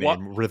love back to the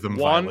name Rhythm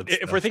Violence.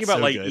 If we're thinking about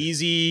So like good.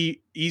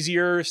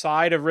 easier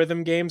side of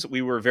rhythm games,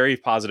 we were very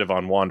positive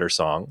on Wander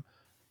Song.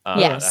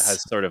 Yes. That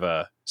has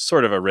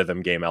sort of a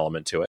rhythm game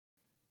element to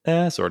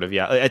it. Sort of,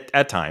 yeah,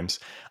 at times.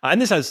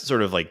 And this has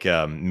sort of like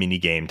mini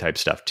game type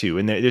stuff too.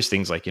 And there's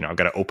things like, I've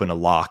got to open a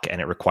lock and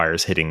it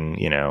requires hitting,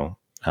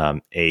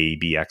 A,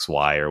 B, X,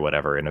 Y or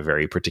whatever in a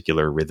very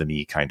particular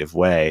rhythmy kind of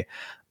way.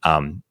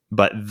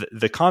 But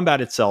the combat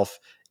itself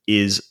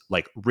is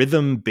like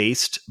rhythm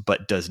based,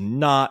 but does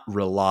not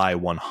rely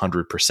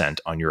 100%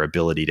 on your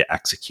ability to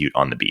execute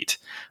on the beat.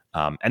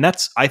 And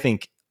that's, I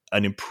think,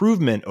 an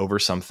improvement over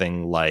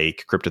something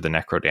like Crypt of the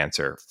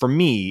Necrodancer for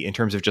me in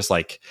terms of just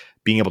like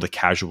being able to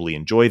casually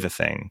enjoy the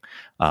thing,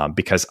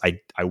 because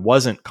I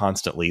wasn't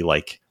constantly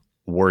like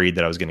worried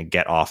that I was going to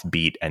get off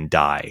beat and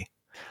die.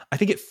 I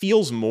think it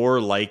feels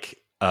more like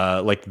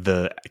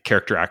the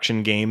character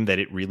action game that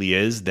it really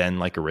is than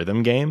like a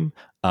rhythm game.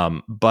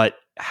 But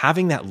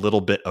having that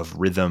little bit of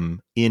rhythm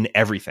in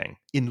everything,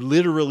 in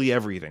literally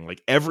everything,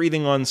 like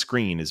everything on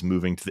screen is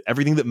moving to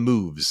everything that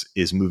moves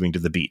is moving to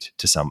the beat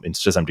to some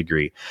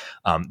degree.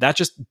 That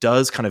just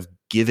does kind of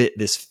give it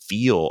this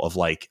feel of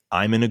like,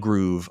 I'm in a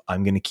groove,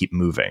 I'm going to keep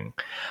moving.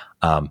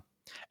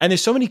 And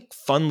there's so many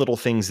fun little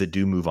things that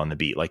do move on the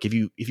beat. Like if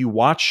you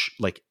watch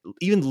like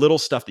even little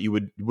stuff that you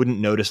wouldn't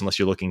notice unless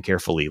you're looking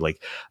carefully,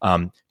 like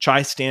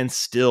Chai stands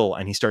still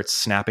and he starts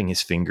snapping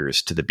his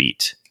fingers to the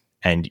beat.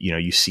 And,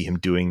 you see him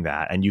doing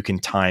that and you can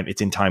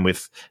it's in time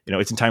with the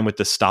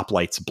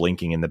stoplights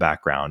blinking in the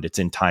background. It's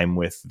in time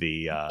with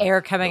the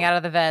air coming out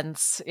of the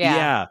vents.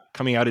 Yeah.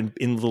 Coming out in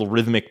little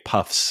rhythmic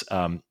puffs.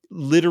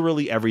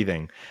 Literally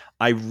everything.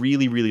 I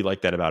really, really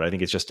like that about it. I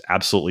think it's just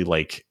absolutely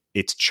like,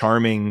 it's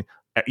charming.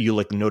 You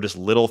like notice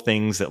little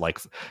things that like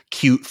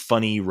cute,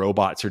 funny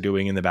robots are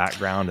doing in the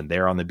background and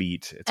they're on the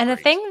beat. It's and great.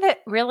 The thing that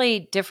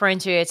really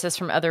differentiates us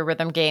from other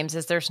rhythm games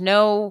is there's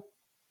no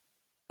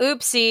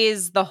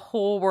oopsies, the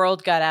whole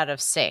world got out of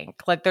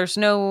sync. Like it's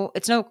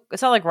not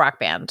like Rock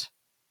Band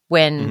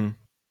when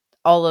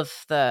all of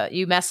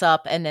you mess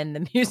up and then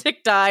the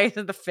music dies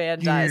and the fan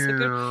dies.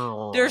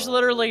 Like there's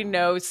literally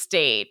no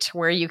state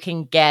where you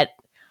can get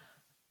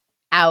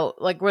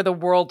out, like where the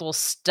world will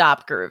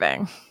stop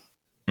grooving.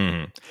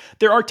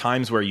 There are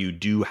times where you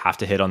do have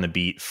to hit on the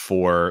beat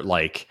for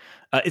like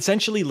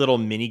essentially little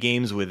mini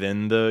games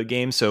within the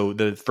game. So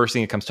the first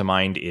thing that comes to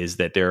mind is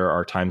that there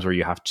are times where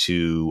you have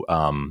to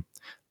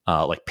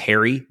like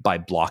parry by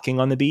blocking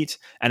on the beat.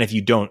 And if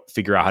you don't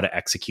figure out how to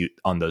execute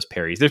on those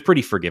parries, they're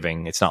pretty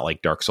forgiving. It's not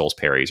like Dark Souls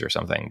parries or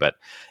something. But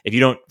if you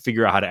don't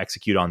figure out how to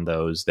execute on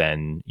those,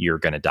 then you're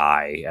going to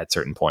die at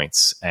certain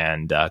points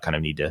and kind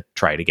of need to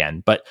try it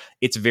again. But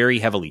it's very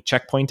heavily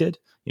checkpointed.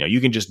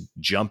 You can just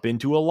jump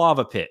into a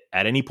lava pit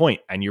at any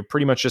point and you're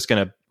pretty much just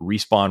going to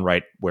respawn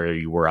right where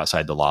you were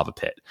outside the lava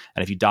pit.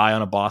 And if you die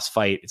on a boss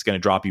fight, it's going to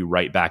drop you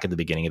right back at the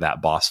beginning of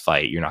that boss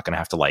fight. You're not going to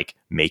have to like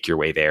make your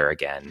way there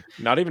again.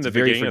 Not even the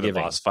beginning of the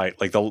boss fight,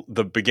 like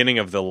the beginning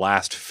of the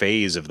last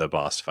phase of the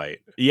boss fight.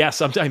 Yeah,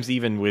 sometimes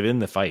even within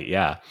the fight.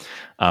 Yeah.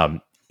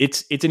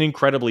 It's an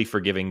incredibly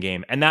forgiving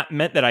game. And that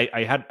meant that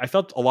I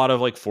felt a lot of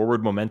like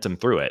forward momentum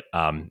through it.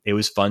 It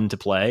was fun to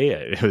play.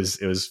 It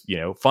was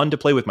fun to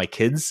play with my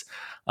kids.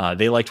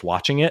 They liked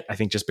watching it, I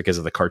think just because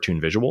of the cartoon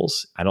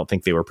visuals. I don't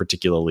think they were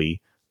particularly,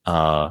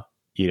 they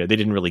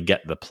didn't really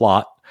get the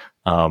plot.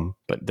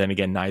 But then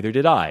again, neither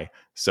did I.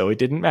 So it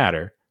didn't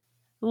matter.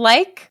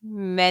 Like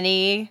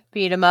many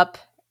beat 'em up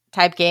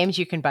type games,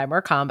 you can buy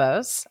more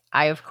combos.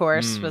 I, of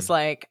course, was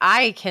like,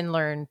 I can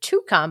learn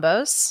 2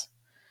 combos.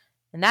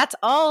 And that's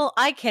all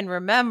I can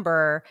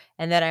remember.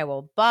 And then I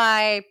will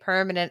buy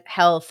permanent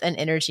health and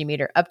energy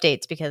meter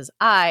updates because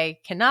I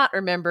cannot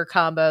remember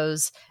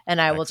combos and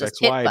I will just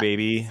hit XXY,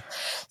 baby.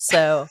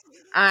 So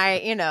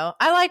I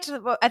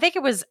think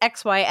it was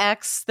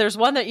XYX. There's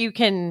one that you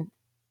can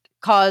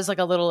cause like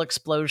a little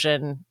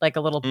explosion, like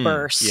a little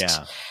burst.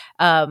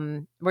 Yeah.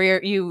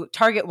 Where you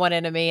target one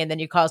enemy and then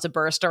you cause a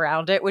burst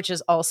around it, which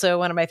is also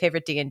one of my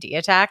favorite D&D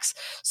attacks.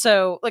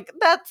 So like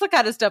that's the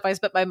kind of stuff I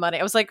spent my money.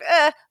 I was like,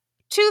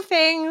 2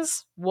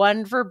 things,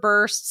 one for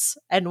bursts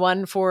and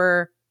one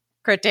for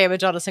crit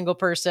damage on a single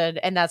person.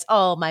 And that's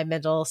all my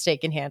mental state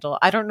can handle.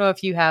 I don't know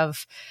if you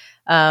have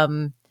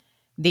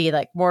the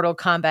like Mortal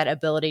Kombat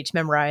ability to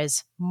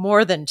memorize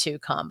more than 2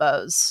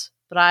 combos,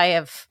 but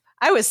I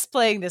was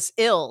playing this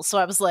ill. So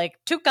I was like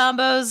 2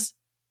 combos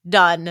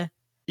done.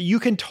 You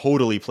can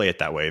totally play it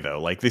that way though.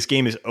 Like this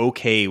game is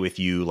okay with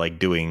you like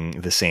doing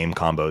the same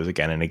combos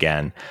again and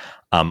again.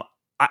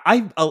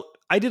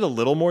 I did a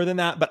little more than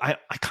that, but I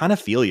kind of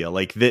feel you.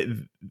 Like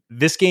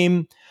this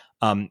game,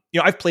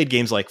 I've played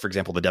games like, for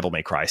example, the Devil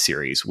May Cry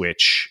series,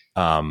 which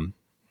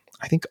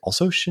I think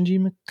also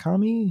Shinji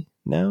Mikami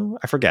No,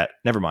 I forget.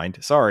 Never mind.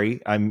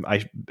 Sorry, I'm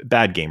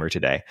bad gamer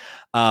today.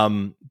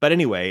 But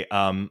anyway,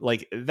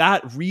 like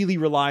that really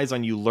relies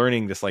on you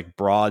learning this like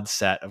broad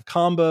set of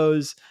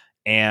combos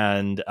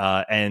and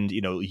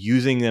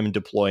using them and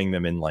deploying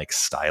them in like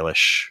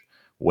stylish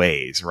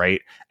ways,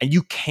 right? And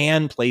you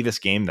can play this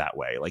game that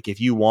way. Like if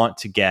you want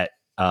to get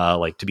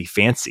like to be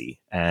fancy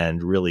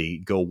and really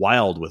go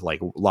wild with like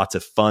lots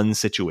of fun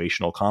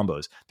situational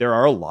combos, there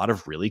are a lot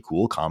of really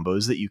cool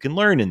combos that you can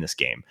learn in this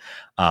game,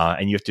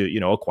 and you have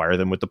to acquire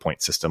them with the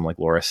point system like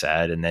Laura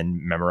said, and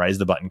then memorize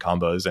the button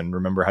combos and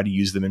remember how to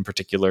use them in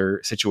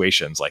particular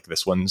situations. Like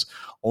this one's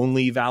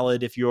only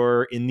valid if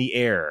you're in the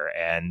air,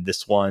 and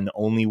this one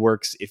only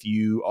works if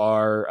you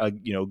are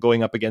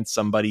going up against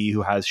somebody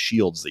who has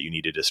shields that you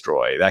need to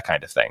destroy, that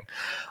kind of thing.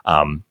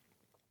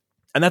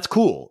 And that's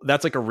cool.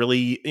 That's like a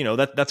really,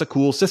 that's a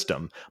cool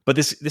system. But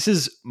this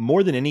is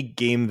more than any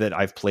game that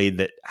I've played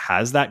that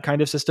has that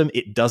kind of system.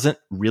 It doesn't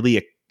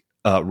really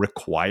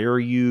require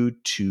you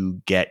to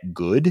get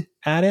good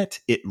at it.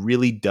 It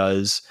really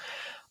does,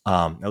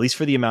 at least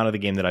for the amount of the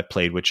game that I've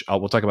played, which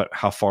we'll talk about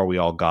how far we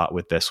all got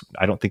with this.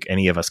 I don't think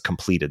any of us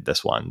completed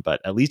this one,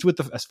 but at least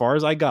as far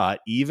as I got,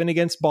 even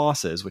against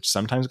bosses, which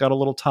sometimes got a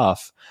little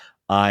tough,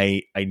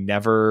 I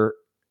never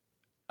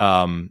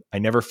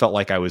felt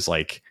like I was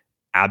like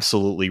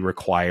absolutely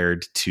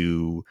required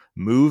to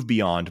move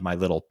beyond my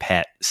little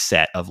pet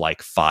set of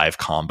like 5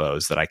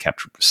 combos that I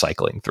kept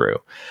cycling through.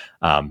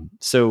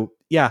 So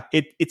yeah,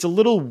 it's a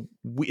little,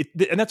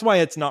 and that's why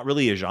it's not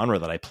really a genre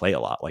that I play a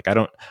lot. Like I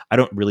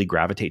don't really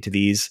gravitate to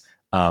these.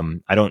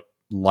 I don't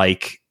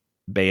like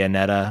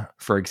Bayonetta,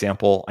 for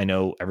example. I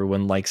know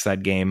everyone likes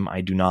that game. I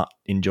do not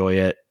enjoy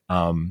it.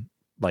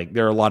 Like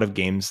there are a lot of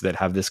games that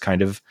have this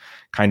kind of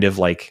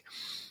like,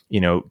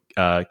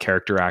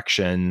 character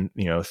action,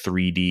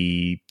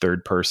 3D,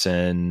 third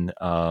person,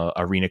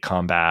 arena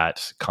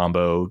combat,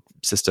 combo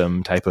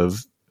system type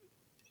of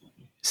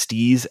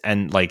steez.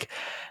 And like,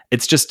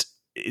 it's just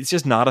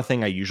not a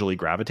thing I usually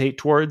gravitate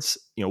towards.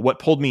 What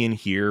pulled me in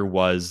here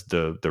was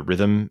the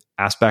rhythm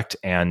aspect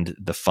and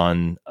the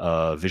fun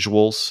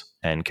visuals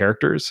and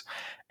characters.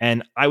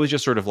 And I was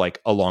just sort of like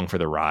along for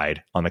the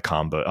ride on the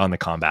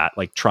combat,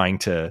 like trying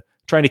to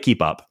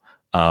keep up.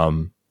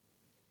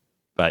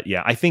 But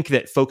yeah, I think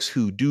that folks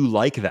who do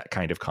like that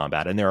kind of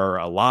combat, and there are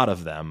a lot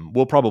of them,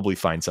 will probably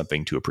find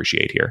something to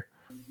appreciate here.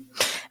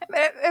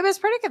 It was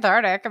pretty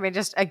cathartic. I mean,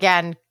 just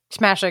again,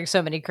 smashing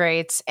so many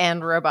crates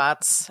and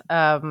robots.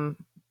 And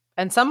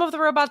some of the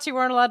robots you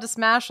weren't allowed to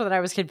smash, so that I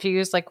was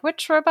confused. Like,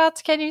 which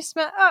robots can you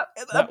smash?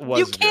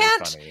 You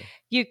can't.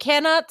 You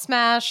cannot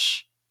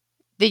smash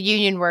the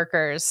union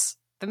workers,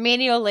 the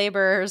menial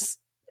laborers,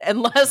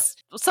 unless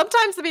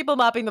sometimes the people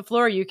mopping the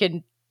floor you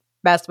can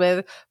mess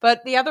with,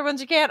 but the other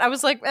ones you can't. I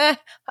was like,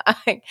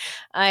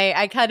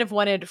 I kind of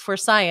wanted for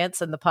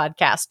science in the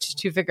podcast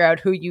to figure out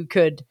who you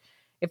could,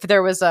 if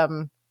there was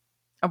a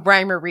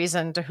rhyme or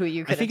reason to who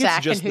you could attack. I think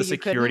it's just the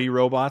security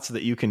robots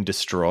that you can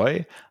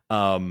destroy.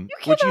 You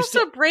can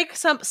also break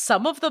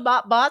some of the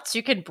bots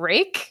you can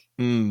break.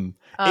 It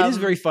is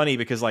very funny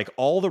because like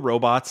all the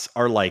robots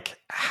are like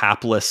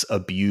hapless,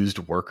 abused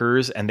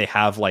workers, and they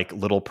have like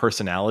little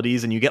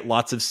personalities, and you get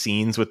lots of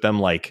scenes with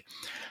them like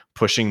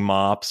pushing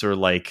mops or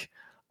like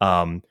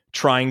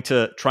trying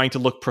to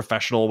look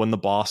professional when the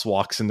boss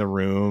walks in the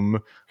room.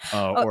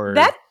 Or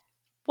that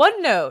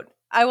one note,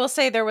 I will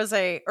say there was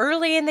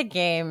early in the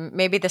game,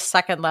 maybe the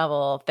second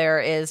level,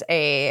 there is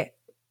a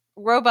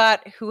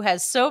robot who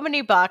has so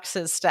many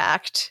boxes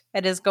stacked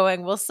and is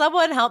going, will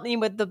someone help me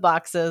with the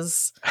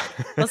boxes?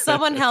 Will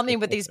someone help me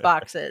with these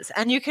boxes?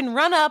 And you can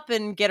run up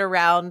and get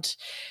around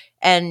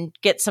and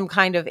get some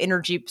kind of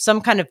energy,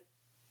 some kind of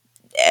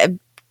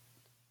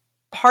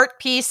heart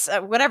piece,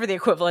 whatever the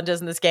equivalent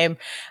is in this game.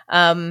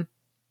 And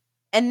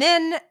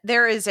then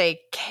there is a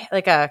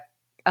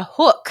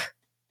hook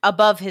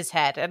above his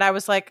head. And I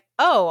was like,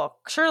 oh,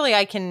 surely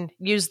I can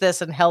use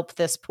this and help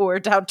this poor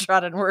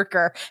downtrodden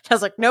worker. And I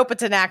was like, nope,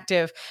 it's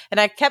inactive. And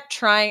I kept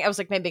trying. I was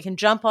like, maybe I can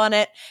jump on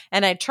it.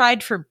 And I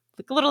tried for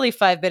like literally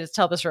 5 minutes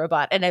to help this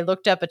robot. And I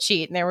looked up a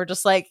cheat and they were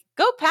just like,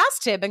 go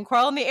past him and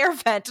crawl in the air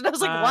vent. And I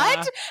was like,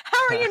 what?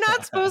 How are you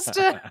not supposed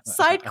to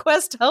side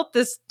quest help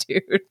this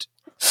dude?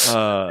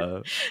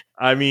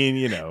 I mean,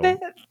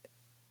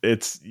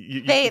 it's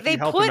they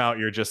help him out.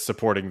 You're just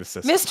supporting the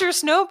system, Mr.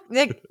 Snow.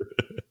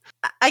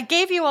 I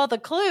gave you all the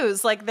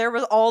clues. Like there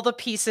was all the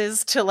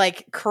pieces to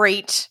like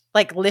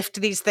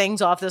lift these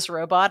things off this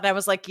robot, and I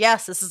was like,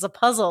 yes, this is a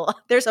puzzle.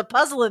 There's a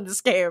puzzle in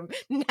this game.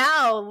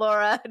 Now,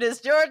 Laura, it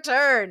is your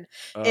turn.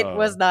 It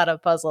was not a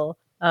puzzle.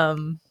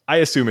 I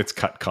assume it's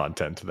cut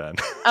content then.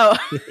 Oh,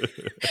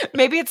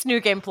 maybe it's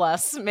New Game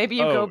Plus. Maybe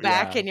you go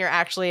back and you're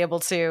actually able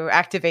to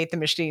activate the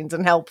machines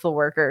and help the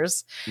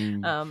workers.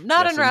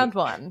 Not in round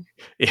one.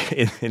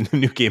 In the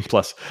New Game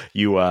Plus,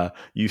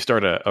 you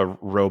start a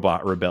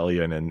robot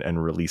rebellion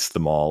and release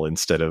them all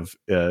instead of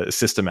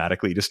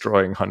systematically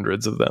destroying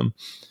hundreds of them.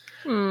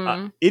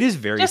 It is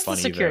very just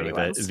funny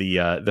though,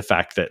 the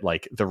fact that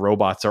like the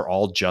robots are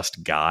all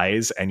just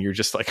guys and you're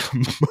just like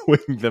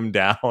mowing them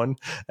down,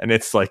 and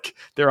it's like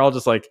they're all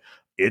just like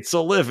it's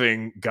a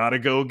living, gotta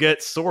go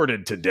get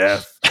sorted to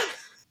death.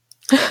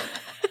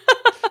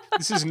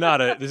 This is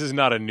not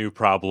a new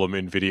problem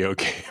in video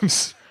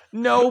games.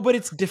 No, but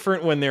it's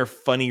different when they're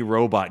funny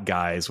robot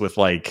guys with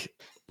like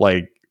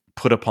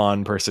put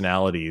upon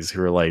personalities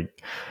who are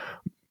like,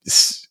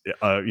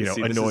 annoyed. This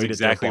is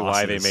exactly at their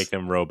why they bosses. make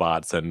them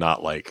robots and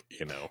not like,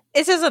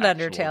 This isn't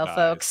actual Undertale, guys.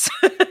 folks.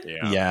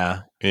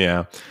 Yeah.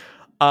 Yeah.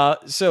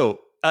 So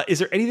is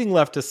there anything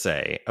left to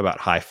say about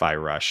Hi-Fi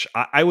Rush?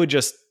 I would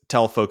just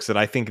tell folks that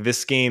I think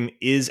this game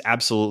is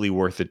absolutely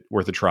worth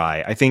a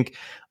try. I think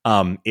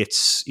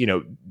it's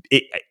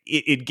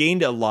it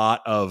gained a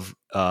lot of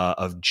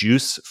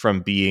juice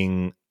from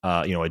being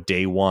a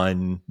day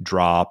one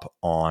drop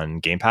on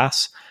Game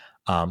Pass.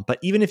 But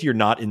even if you're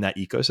not in that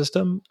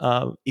ecosystem,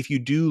 if you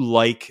do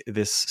like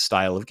this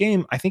style of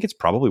game, I think it's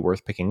probably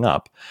worth picking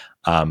up.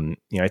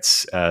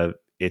 It's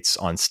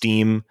on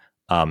Steam.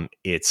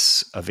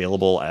 It's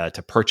available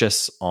to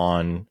purchase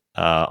on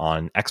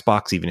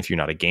Xbox. Even if you're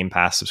not a Game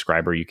Pass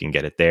subscriber, you can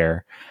get it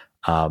there.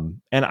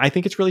 And I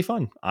think it's really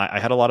fun. I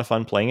had a lot of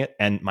fun playing it,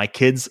 and my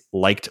kids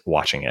liked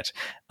watching it.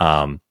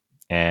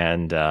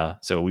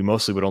 So we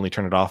mostly would only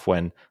turn it off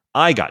when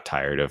I got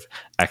tired of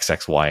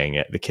XXYing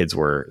it. The kids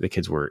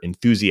were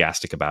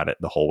enthusiastic about it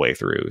the whole way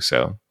through.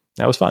 So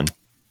that was fun.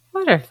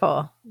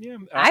 Wonderful. Yeah,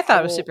 I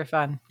thought it was super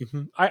fun.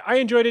 Mm-hmm. I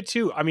enjoyed it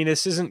too. I mean,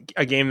 this isn't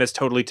a game that's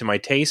totally to my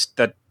taste.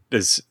 That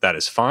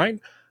is fine.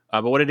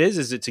 But what it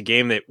is it's a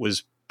game that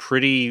was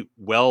pretty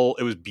well.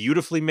 It was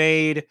beautifully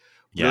made.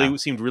 Really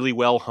seemed really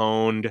well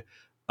honed.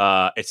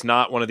 It's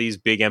not one of these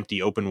big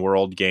empty open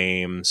world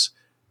games.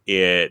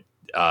 It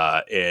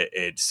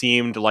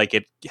seemed like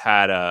it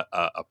had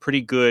a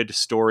pretty good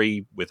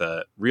story with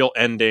a real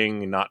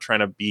ending, and not trying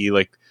to be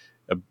like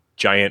a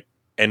giant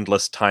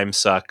endless time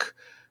suck.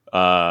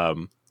 Not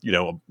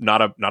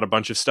a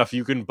bunch of stuff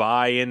you can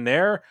buy in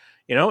there.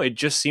 It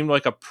just seemed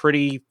like a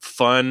pretty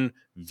fun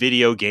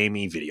video game,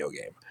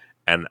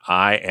 and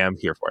I am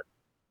here for it.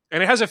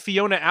 And it has a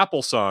Fiona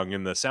Apple song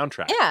in the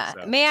soundtrack. Yeah.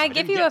 So May I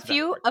give you a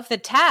few of the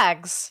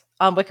tags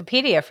on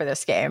Wikipedia for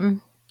this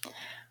game?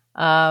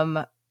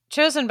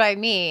 Chosen by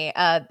me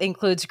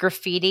includes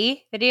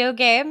graffiti video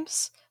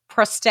games,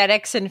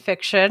 prosthetics in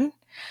fiction,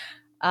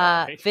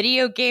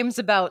 video games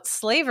about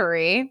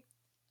slavery,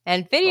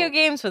 and video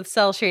games with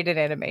cel-shaded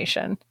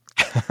animation.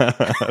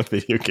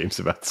 Video games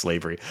about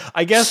slavery.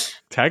 I guess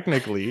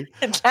technically,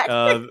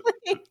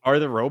 are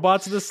the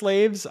robots the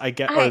slaves? I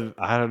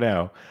don't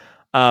know.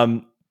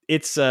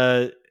 It's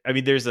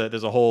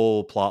there's a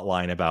whole plot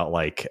line about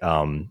like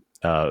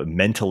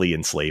mentally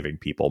enslaving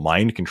people,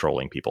 mind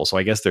controlling people. So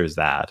I guess there's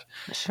that.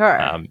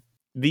 Sure.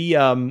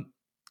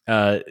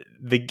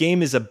 The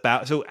game is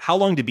about, so how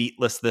long to beat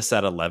lists this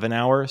at 11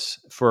 hours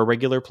for a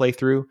regular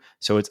playthrough.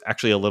 So it's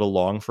actually a little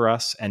long for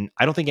us. And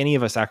I don't think any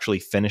of us actually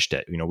finished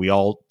it. We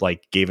all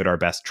like gave it our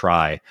best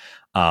try.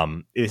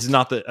 It's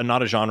not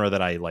a genre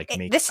that I like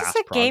make. This is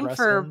a game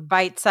for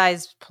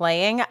bite-sized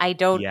playing. I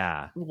don't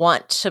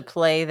want to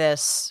play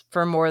this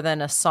for more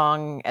than a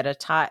song at a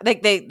time.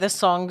 Like the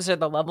songs are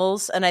the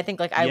levels, and I think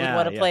like I would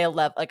want to play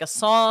a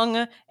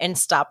song and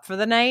stop for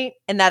the night,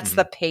 and that's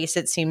the pace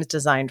it seems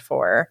designed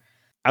for.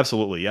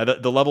 Absolutely, yeah.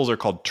 The levels are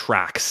called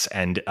tracks,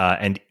 and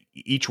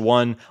each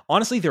one,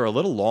 honestly, they're a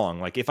little long.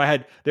 Like if I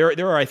had, there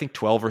are I think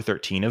 12 or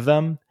 13 of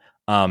them.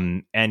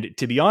 And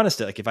to be honest,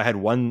 like if I had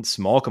one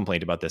small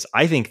complaint about this,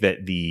 I think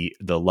that the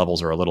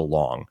levels are a little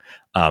long.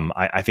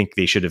 I think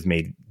they should have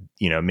made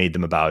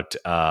them about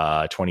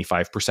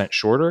 25%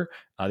 shorter.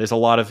 There's a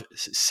lot of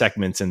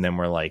segments in them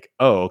where like,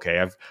 oh,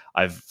 okay,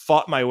 I've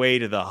fought my way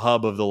to the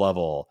hub of the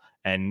level,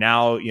 and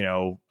now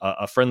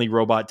a friendly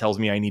robot tells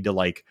me I need to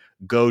like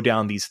go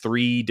down these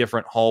 3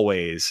 different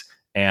hallways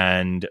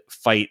and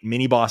fight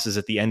mini bosses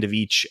at the end of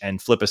each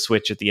and flip a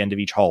switch at the end of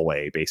each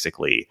hallway,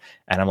 basically.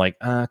 And I'm like,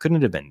 couldn't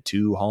it have been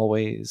 2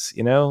 hallways?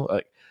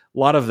 A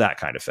lot of that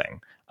kind of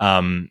thing.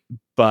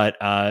 But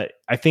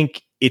I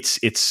think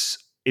it's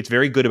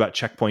very good about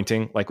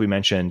checkpointing, like we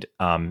mentioned.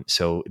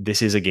 So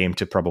this is a game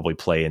to probably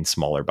play in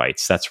smaller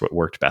bites. That's what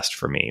worked best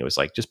for me. It was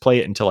like, just play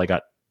it until I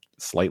got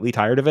slightly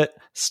tired of it,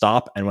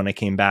 stop. And when I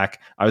came back,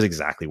 I was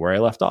exactly where I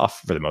left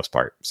off for the most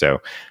part. So,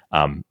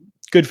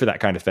 good for that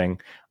kind of thing.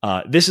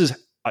 This is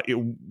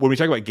when we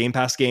talk about Game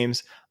Pass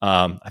games.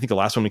 I think the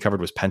last one we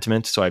covered was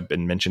Pentiment. So I've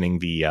been mentioning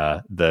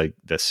the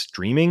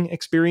streaming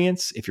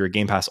experience. If you're a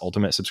Game Pass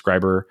Ultimate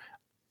subscriber,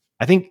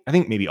 I think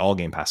maybe all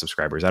Game Pass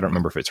subscribers, I don't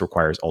remember if it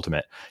requires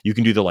Ultimate, you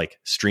can do the like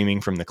streaming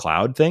from the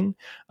cloud thing,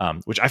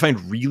 which I find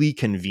really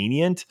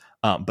convenient.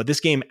 But this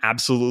game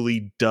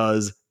absolutely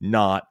does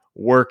not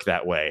work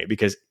that way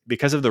because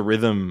of the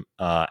rhythm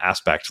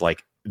aspect,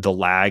 like the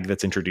lag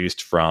that's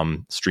introduced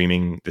from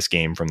streaming this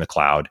game from the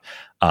cloud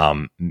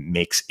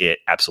makes it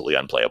absolutely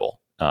unplayable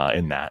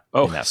in that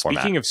format.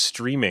 Speaking of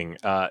streaming,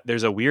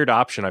 there's a weird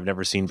option I've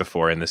never seen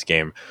before in this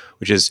game,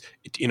 which is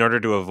in order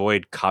to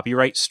avoid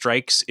copyright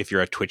strikes, if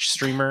you're a Twitch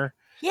streamer,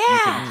 you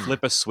can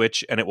flip a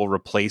switch and it will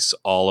replace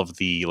all of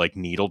the like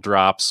needle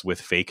drops with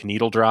fake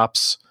needle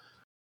drops.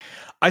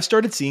 I've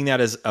started seeing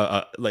that as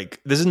like,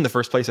 this isn't the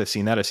first place I've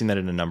seen that. I've seen that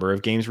in a number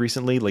of games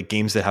recently, like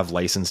games that have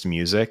licensed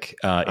music,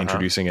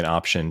 introducing an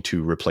option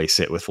to replace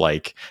it with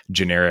like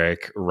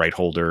generic right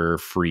holder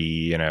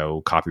free,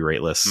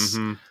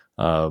 copyrightless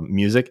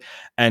music.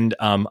 And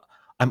I'm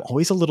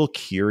always a little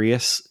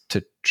curious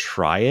to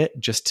try it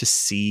just to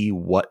see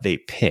what they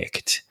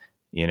picked,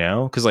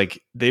 because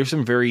like there's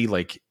some very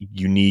like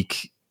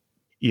unique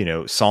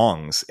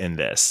songs in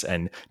this.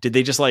 And did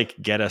they just like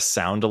get a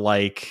sound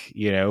alike,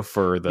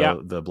 for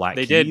the Black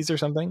Keys or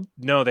something?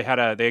 No, they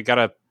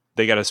got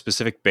a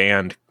specific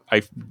band.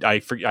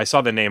 I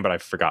saw the name, but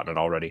I've forgotten it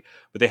already.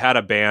 But they had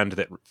a band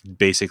that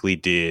basically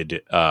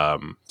did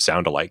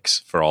sound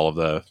alikes for all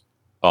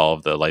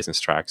of the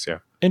licensed tracks. Yeah,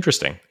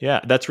 interesting.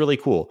 Yeah, that's really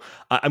cool.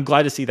 I'm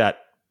glad to see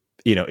that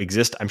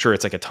exist. I'm sure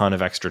it's like a ton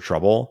of extra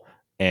trouble.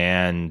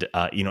 And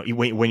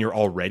when you're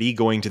already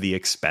going to the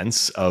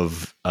expense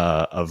of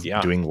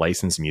doing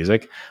licensed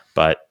music,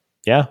 but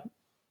yeah,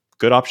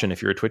 good option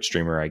if you're a Twitch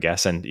streamer, I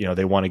guess, and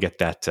they want to get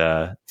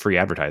that free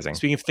advertising.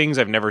 Speaking of things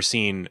I've never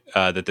seen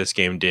that this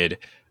game did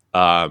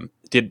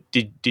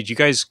you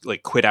guys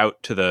like quit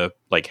out to the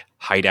like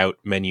hideout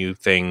menu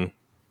thing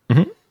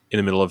in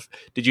the middle of?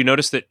 Did you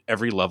notice that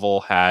every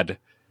level had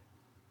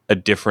a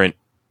different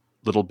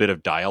little bit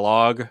of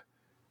dialogue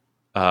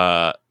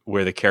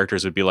where the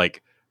characters would be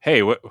like,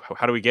 hey,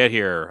 how do we get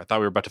here? I thought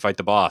we were about to fight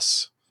the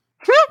boss.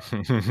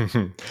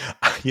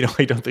 I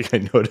don't think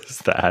I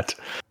noticed that.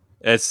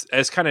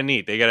 It's kind of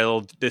neat. They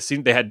got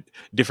they had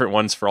different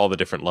ones for all the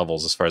different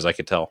levels, as far as I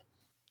could tell.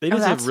 They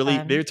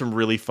did some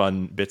really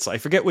fun bits. I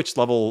forget which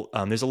level.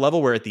 There's a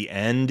level where at the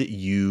end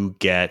you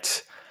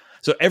get,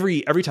 so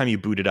every time you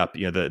boot it up,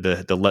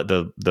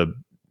 the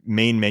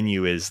main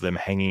menu is them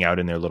hanging out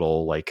in their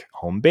little like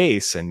home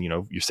base, and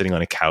you're sitting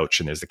on a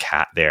couch and there's the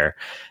cat there,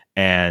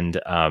 and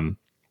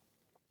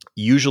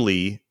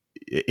usually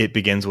it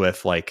begins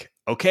with like,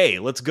 okay,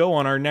 let's go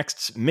on our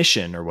next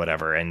mission or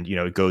whatever. And,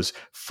 it goes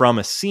from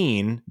a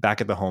scene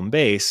back at the home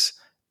base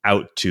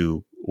out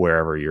to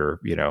wherever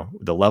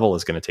the level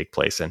is going to take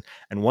place. And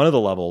one of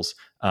the levels,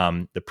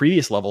 the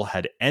previous level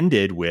had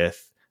ended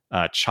with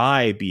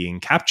Chai being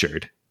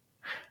captured.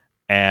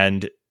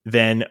 And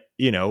then,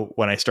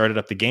 when I started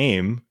up the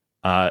game,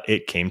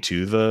 it came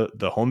to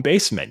the home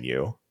base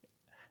menu.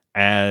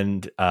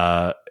 And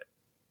I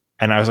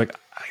was like,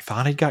 I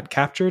thought I got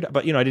captured,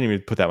 but I didn't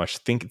even put that much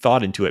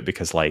thought into it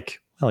because like,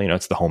 well,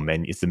 it's the home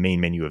menu, it's the main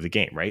menu of the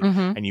game, right?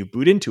 Mm-hmm. And you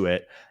boot into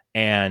it,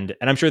 and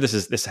I'm sure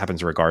this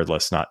happens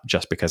regardless, not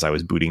just because I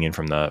was booting in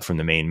from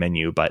the main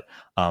menu, but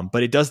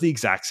it does the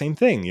exact same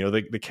thing.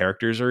 The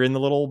characters are in the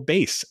little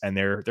base and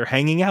they're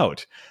hanging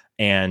out,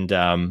 and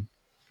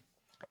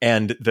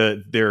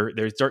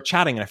they start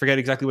chatting, and I forget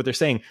exactly what they're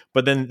saying,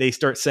 but then they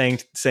start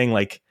saying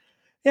like,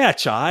 yeah,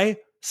 Chai,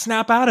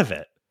 snap out of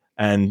it.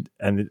 And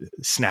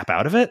snap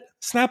out of it,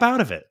 snap out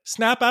of it,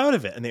 snap out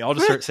of it. And they all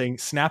just start saying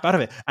snap out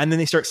of it. And then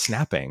they start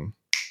snapping.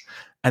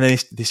 And then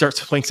they start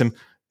playing some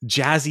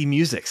jazzy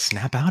music.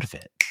 Snap out of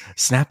it,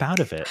 snap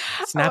out of it,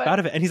 snap out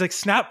of it. And he's like,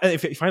 snap.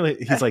 Finally,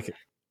 he's like,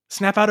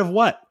 snap out of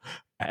what?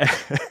 And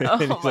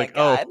he's like,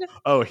 God.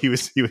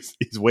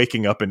 He's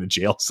waking up in a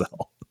jail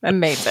cell.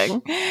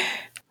 Amazing.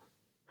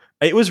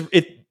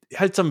 It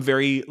had some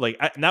very like,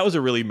 and that was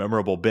a really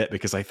memorable bit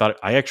because I thought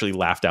I actually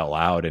laughed out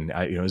loud, and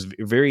it was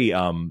very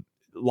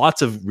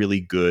lots of really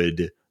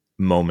good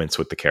moments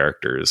with the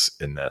characters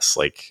in this.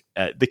 Like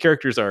the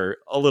characters are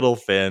a little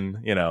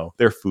thin,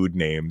 they're food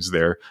names,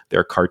 they're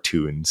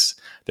cartoons,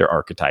 they're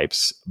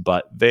archetypes,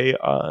 but they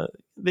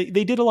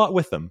did a lot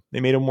with them. They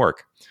made them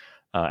work,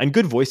 and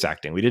good voice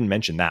acting. We didn't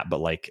mention that,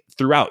 but like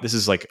throughout, this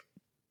is like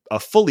a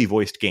fully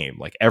voiced game,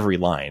 like every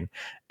line,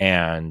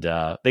 and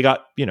they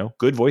got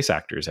good voice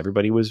actors.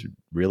 Everybody was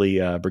really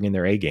bringing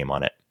their A game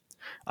on it,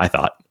 I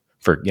thought,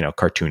 for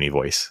cartoony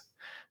voice.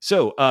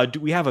 So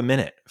do we have a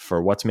minute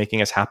for what's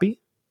making us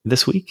happy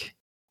this week?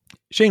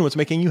 Shane, what's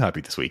making you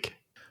happy this week?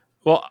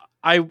 Well,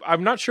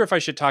 I'm not sure if I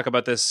should talk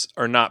about this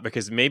or not,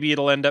 because maybe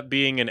it'll end up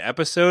being an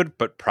episode,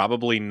 but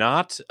probably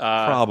not.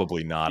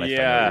 Probably not. I think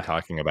what you're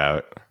talking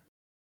about.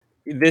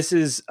 This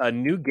is a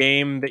new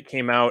game that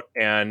came out,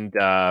 and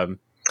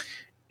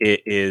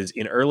it is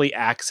in early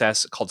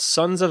access, called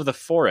Sons of the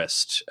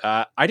Forest.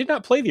 I did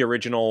not play the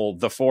original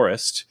The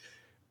Forest,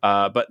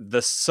 but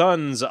the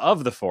Sons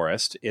of the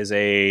Forest is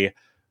a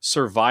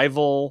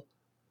survival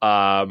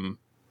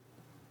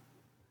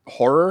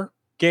horror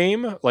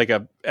game, like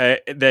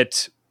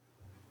that.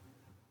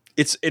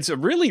 It's a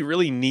really,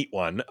 really neat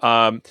one.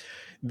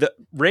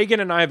 Reagan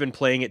and I have been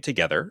playing it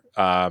together,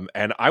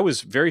 and I was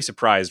very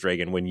surprised,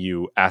 Reagan, when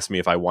you asked me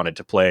if I wanted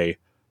to play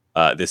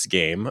this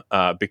game,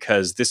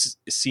 because this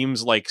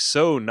seems like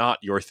so not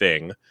your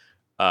thing.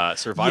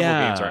 Survival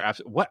games are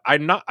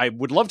I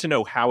would love to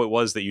know how it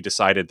was that you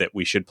decided that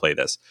we should play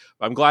this.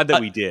 I'm glad that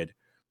we did.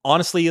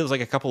 Honestly, it was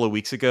like a couple of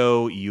weeks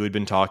ago, you had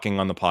been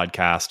talking on the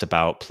podcast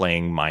about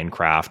playing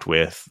Minecraft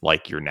with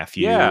like your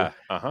nephew. Yeah.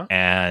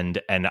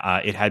 And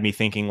it had me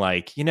thinking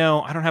like, I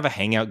don't have a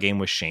hangout game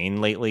with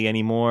Shane lately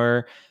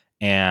anymore.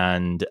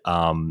 And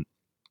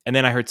And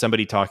then I heard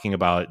somebody talking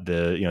about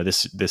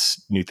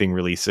this new thing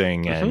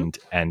releasing, and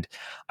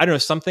I don't know,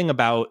 something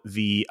about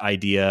the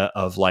idea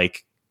of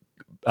like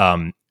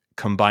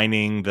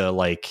combining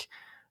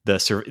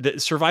the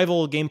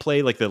survival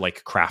gameplay, like the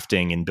like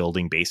crafting and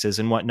building bases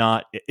and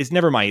whatnot, is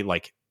never my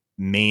like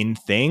main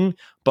thing,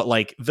 but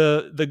like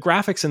the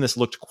graphics in this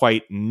looked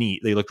quite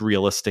neat. They looked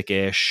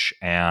realistic-ish,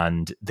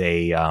 and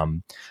they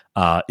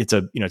it's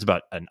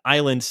about an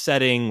island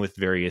setting with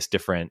various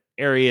different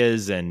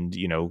areas, and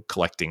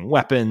collecting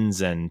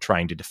weapons and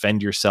trying to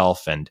defend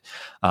yourself, and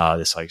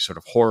this like sort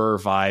of horror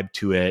vibe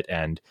to it.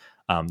 And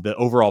the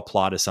overall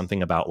plot is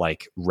something about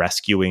like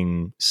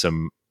rescuing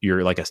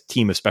you're like a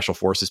team of special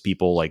forces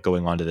people, like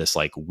going onto this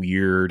like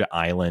weird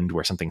island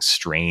where something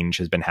strange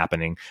has been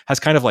happening. Has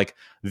kind of like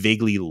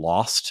vaguely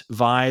Lost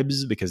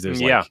vibes, because there's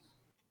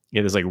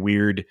there's like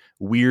weird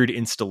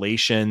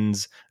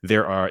installations.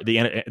 There are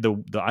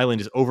the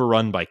island is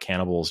overrun by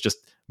cannibals, just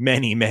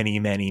many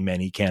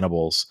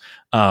cannibals.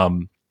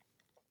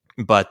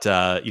 But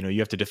you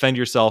have to defend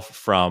yourself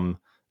from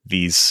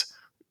these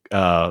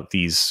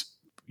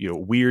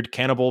weird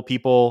cannibal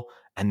people.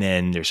 And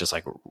then there's just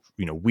like,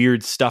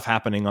 weird stuff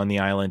happening on the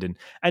island,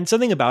 and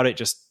something about it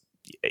just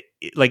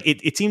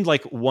it seemed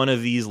like one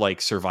of these like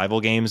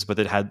survival games, but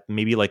that had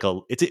maybe like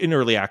it's in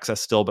early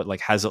access still, but like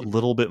has a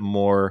little bit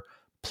more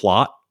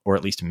plot, or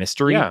at least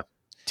mystery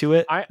to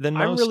it than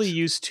most. I'm really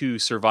used to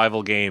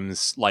survival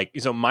games. Like,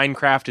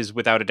 Minecraft is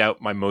without a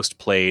doubt my most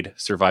played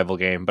survival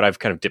game, but I've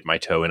kind of dipped my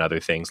toe in other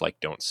things like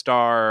Don't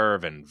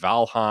Starve and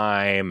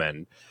Valheim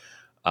and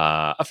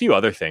a few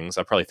other things.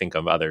 I'll probably think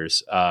of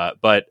others.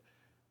 But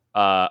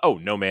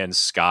No Man's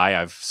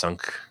Sky, I've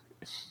sunk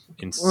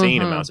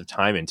insane amounts of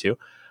time into.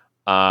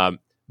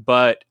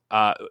 But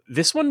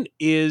this one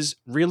is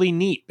really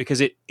neat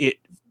because it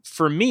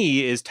for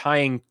me is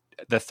tying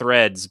the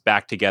threads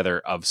back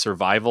together of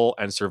survival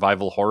and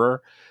survival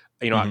horror.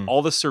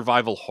 All the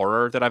survival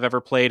horror that I've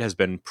ever played has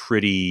been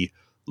pretty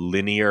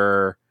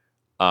linear,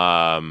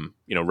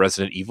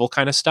 Resident Evil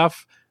kind of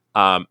stuff.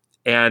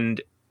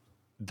 And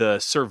the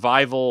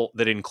survival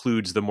that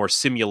includes the more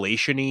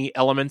simulation-y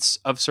elements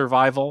of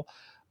survival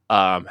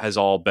has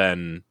all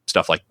been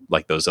stuff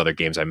like those other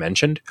games I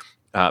mentioned.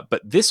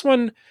 But this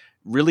one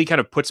really kind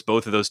of puts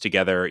both of those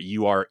together.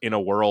 You are in a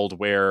world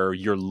where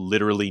you're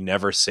literally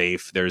never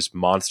safe. There's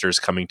monsters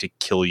coming to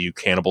kill you,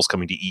 cannibals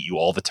coming to eat you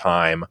all the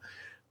time.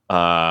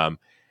 But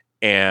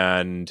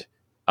in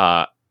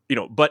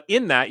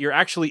that, you're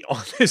actually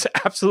on this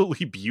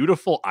absolutely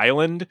beautiful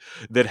island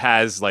that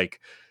has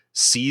like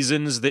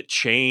seasons that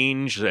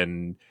change,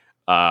 and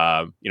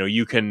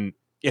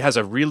it has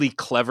a really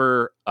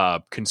clever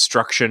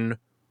construction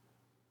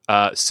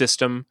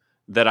system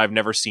that I've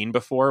never seen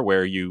before,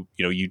 where you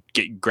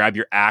grab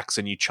your axe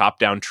and you chop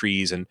down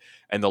trees, and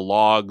the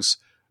logs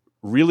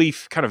really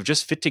kind of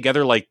just fit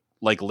together like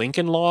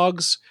Lincoln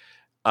logs.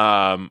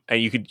 And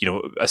you could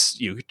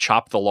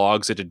chop the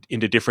logs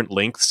into different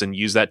lengths and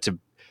use that to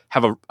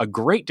have a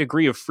great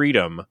degree of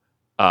freedom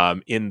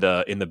in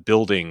the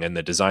building and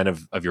the design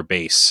of your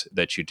base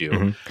that you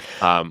do.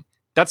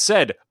 That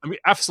said, I'm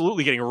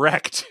absolutely getting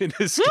wrecked in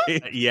this game.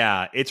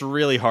 Yeah, it's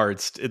really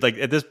hard. Like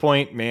at this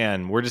point,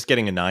 man, we're just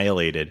getting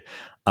annihilated.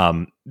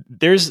 I've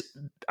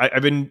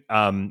been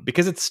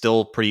because it's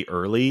still pretty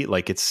early,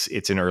 like it's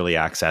in early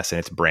access and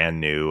it's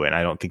brand new, and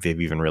I don't think they've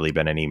even really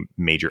been any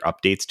major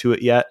updates to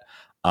it yet.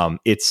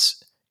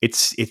 It's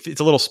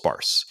a little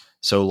sparse.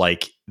 So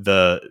like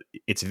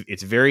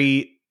it's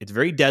very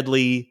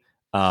deadly.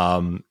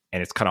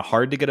 And it's kind of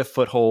hard to get a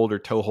foothold or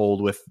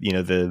toehold with,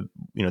 the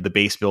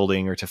base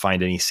building, or to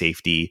find any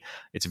safety.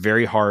 It's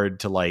very hard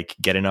to like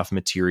get enough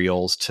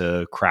materials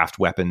to craft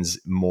weapons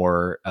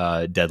more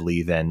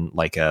deadly than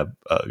like a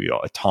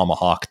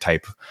tomahawk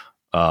type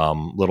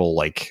little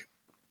like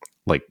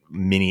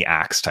mini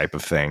axe type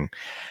of thing.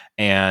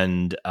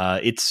 And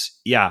I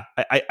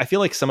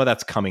feel like some of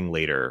that's coming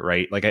later,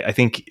 right? Like I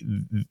think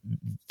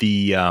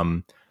the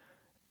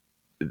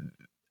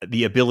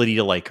ability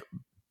to like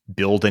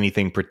build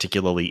anything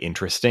particularly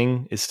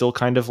interesting is still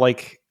kind of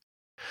like,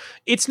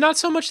 it's not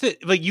so much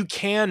that like you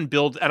can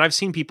build, and I've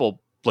seen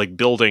people like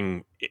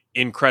building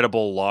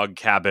incredible log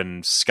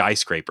cabin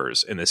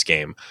skyscrapers in this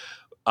game.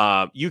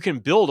 You can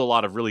build a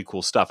lot of really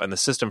cool stuff, and the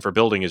system for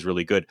building is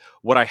really good.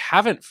 What I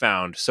haven't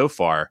found so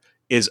far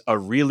is a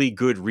really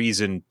good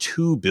reason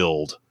to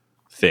build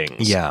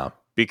things. Yeah,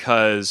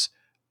 because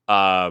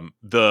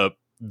the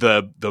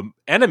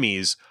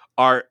enemies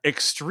are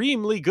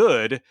extremely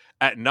good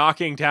at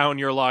knocking down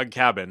your log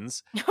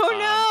cabins. Oh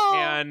no!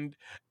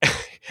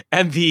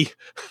 And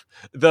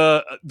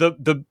the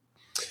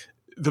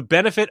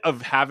benefit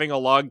of having a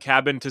log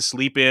cabin to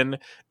sleep in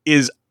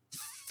is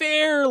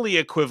fairly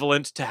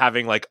equivalent to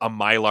having like a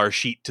Mylar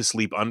sheet to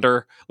sleep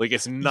under. Like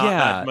it's not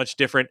that much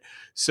different.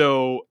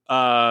 So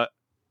that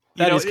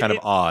is kind of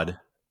odd.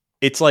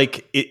 It's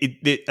like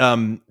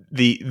you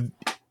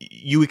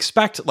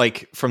expect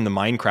like from the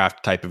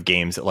Minecraft type of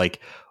games that like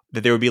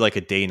that there would be like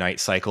a day-night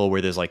cycle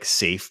where there's like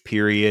safe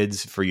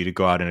periods for you to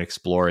go out and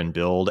explore and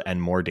build,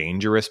 and more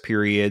dangerous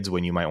periods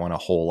when you might want to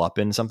hole up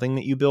in something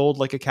that you build,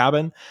 like a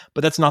cabin.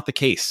 But that's not the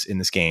case in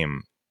this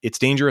game. It's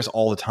dangerous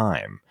all the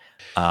time.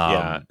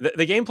 The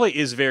gameplay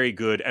is very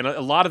good, and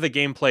a lot of the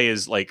gameplay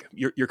is like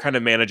you're kind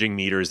of managing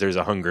meters. There's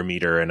a hunger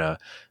meter and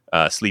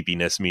a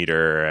sleepiness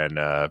meter and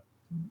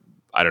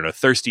I don't know,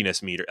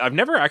 thirstiness meter. I've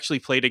never actually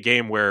played a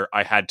game where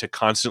I had to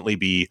constantly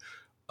be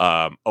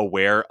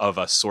aware of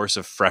a source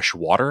of fresh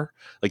water.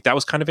 Like that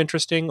was kind of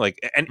interesting. Like,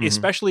 and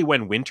especially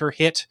when winter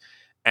hit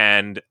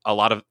and a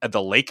lot of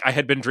the lake I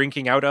had been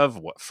drinking out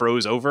of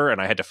froze over, and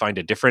I had to find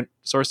a different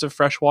source of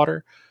fresh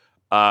water.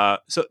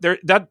 So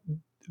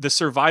the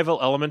survival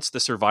elements, the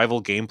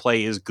survival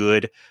gameplay is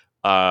good.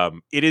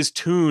 It is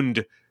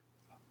tuned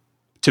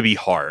to be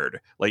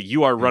hard. Like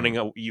you are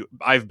running,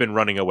 I've been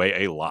running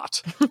away a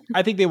lot.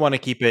 I think they want to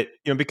keep it,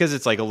 because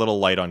it's like a little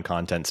light on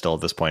content still at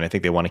this point. I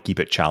think they want to keep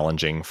it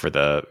challenging for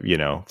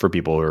for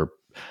people who are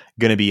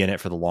going to be in it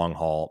for the long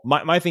haul.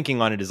 My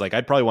thinking on it is like,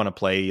 I'd probably want to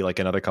play like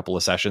another couple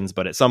of sessions,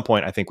 but at some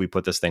point I think we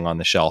put this thing on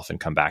the shelf and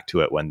come back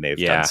to it when they've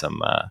done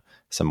some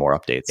more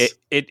updates.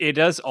 It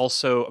does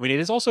also, it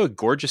is also a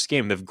gorgeous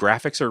game. The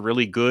graphics are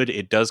really good.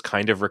 It does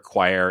kind of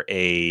require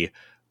a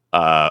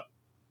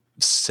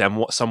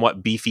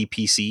somewhat beefy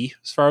PC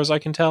as far as I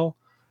can tell.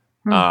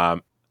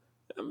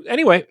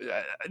 Anyway,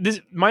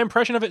 my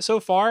impression of it so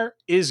far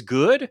is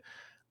good.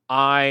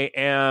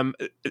 Games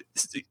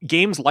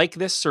like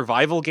this,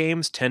 survival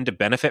games, tend to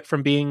benefit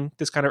from being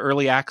this kind of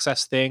early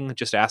access thing.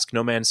 Just ask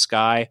No Man's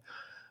Sky.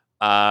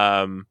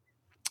 And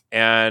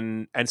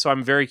so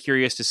I'm very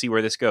curious to see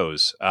where this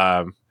goes.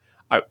 I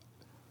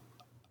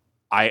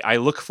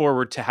look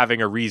forward to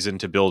having a reason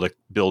to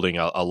building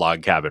a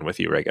log cabin with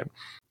you, Reagan.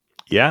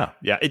 Yeah.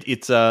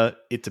 It's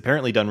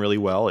apparently done really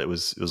well. It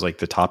was like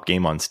the top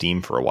game on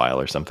Steam for a while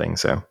or something.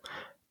 So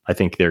I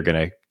think they're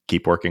going to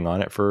keep working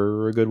on it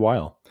for a good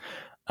while.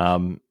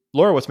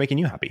 Laura, what's making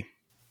you happy?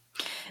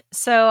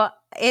 So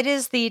it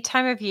is the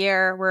time of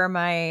year where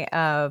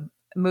my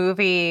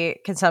movie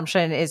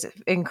consumption is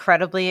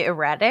incredibly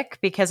erratic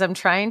because I'm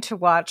trying to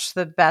watch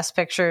the best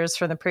pictures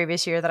from the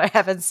previous year that I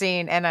haven't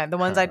seen, and the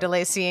ones I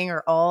delay seeing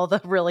are all the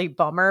really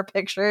bummer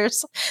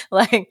pictures,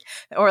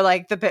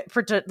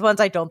 the ones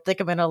I don't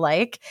think I'm gonna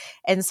like,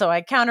 and so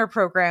I counter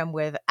program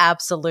with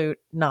absolute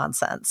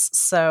nonsense.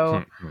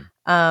 So,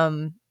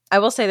 I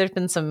will say there's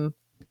been some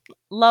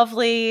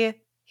lovely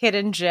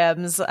hidden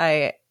gems.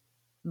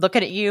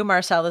 Looking at you,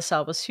 Marcel the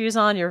Salvus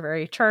Huson, you're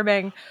very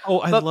charming. Oh,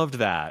 I loved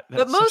that.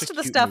 But most of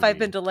the stuff I've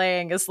been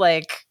delaying is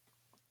like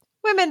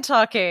women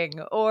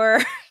talking or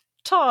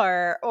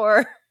tar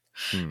or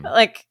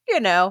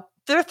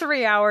they're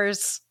 3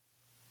 hours.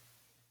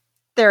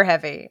 They're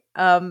heavy.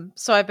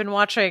 So I've been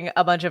watching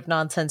a bunch of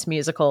nonsense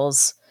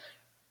musicals.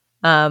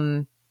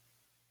 Now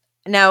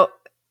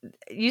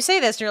you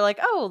say this and you're like,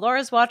 oh,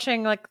 Laura's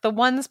watching like the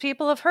ones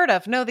people have heard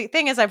of. No, the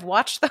thing is I've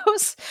watched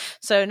those.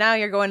 So now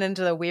you're going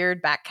into the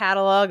weird back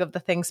catalog of the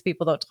things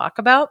people don't talk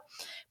about.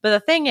 But the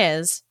thing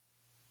is,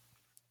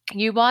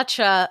 you watch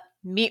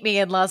Meet Me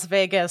in Las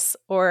Vegas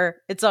or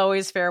It's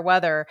Always Fair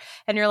Weather,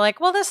 and you're like,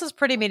 well, this is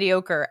pretty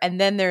mediocre.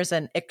 And then there's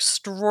an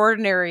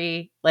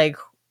extraordinary, like,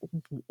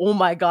 oh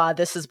my God,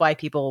 this is why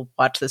people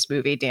watch this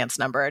movie dance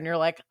number. And you're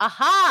like,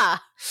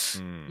 aha,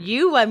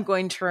 I'm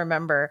going to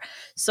remember.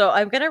 So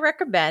I'm going to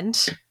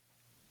recommend,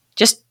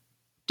 just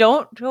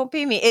don't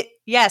be me.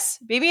 Yes,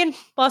 Baby in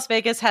Las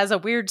Vegas has a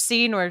weird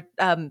scene where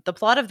the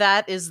plot of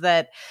that is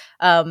that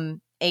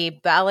a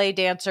ballet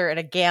dancer and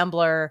a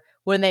gambler,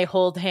 when they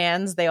hold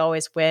hands, they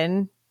always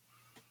win.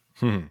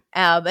 And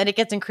it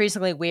gets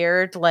increasingly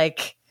weird,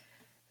 like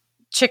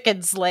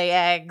chickens lay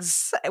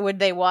eggs when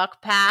they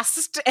walk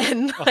past,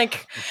 and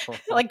like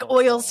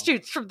oil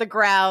shoots from the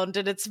ground,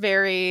 and it's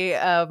very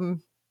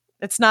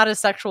it's not as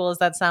sexual as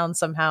that sounds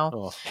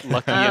somehow.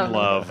 Lucky in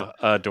love,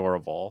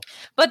 adorable.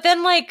 But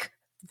then like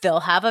they'll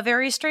have a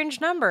very strange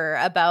number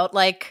about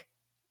like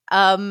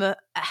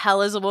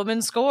hell is a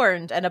woman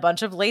scorned, and a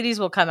bunch of ladies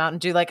will come out and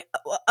do like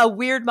a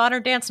weird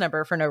modern dance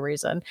number for no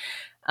reason.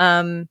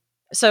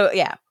 So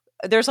yeah,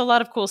 there's a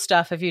lot of cool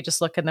stuff if you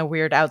just look in the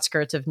weird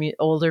outskirts of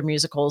older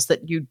musicals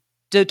that you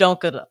don't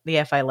go to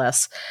the FI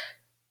list.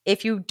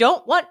 If you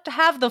don't want to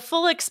have the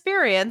full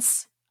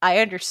experience, I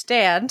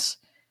understand.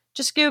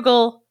 Just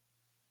Google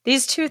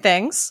these two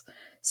things: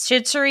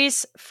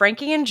 Shitsuri's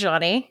Frankie and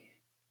Johnny,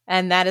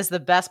 and that is the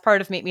best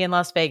part of Meet Me in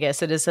Las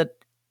Vegas. It is an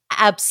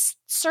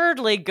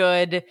absurdly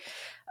good,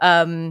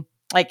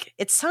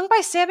 it's sung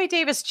by Sammy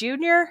Davis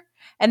Jr.,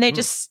 and they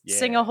just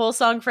sing a whole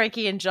song,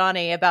 Frankie and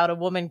Johnny, about a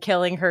woman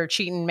killing her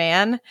cheating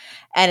man.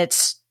 And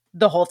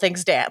the whole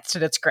thing's danced,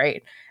 and it's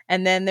great.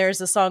 And then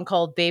there's a song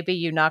called Baby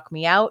You Knock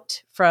Me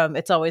Out from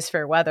It's Always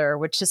Fair Weather,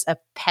 which is a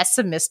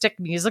pessimistic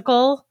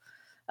musical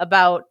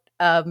about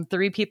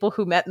 3 people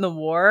who met in the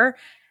war.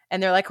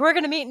 And they're like, we're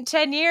going to meet in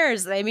 10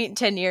 years. They meet in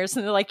 10 years.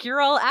 And they're like,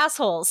 you're all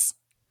assholes.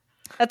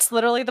 That's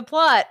literally the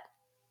plot.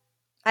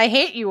 I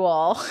hate you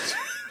all.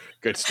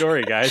 Good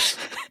story, guys.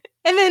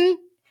 And then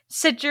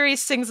Sid Jury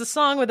sings a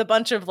song with a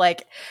bunch of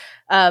like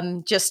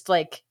just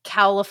like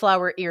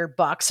cauliflower ear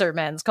boxer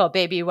men's called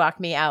Baby Walk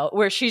Me Out,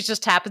 where she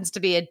just happens to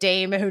be a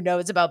dame who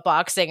knows about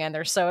boxing and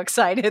they're so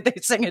excited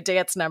they sing a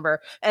dance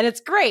number and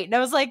it's great. And I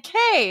was like,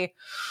 hey.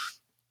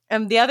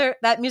 And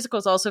that musical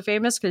is also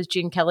famous because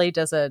Gene Kelly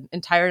does an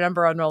entire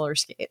number on roller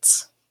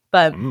skates.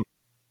 But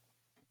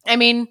I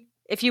mean,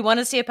 if you want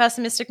to see a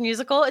pessimistic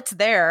musical, it's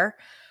there.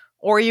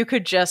 Or you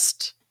could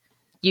just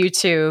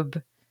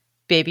YouTube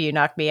Baby You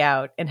Knock Me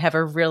Out and have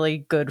a really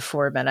good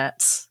 4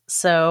 minutes.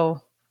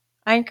 So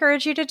I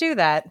encourage you to do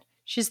that.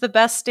 She's the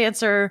best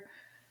dancer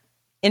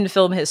in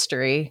film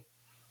history,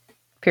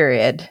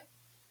 period.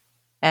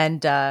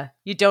 And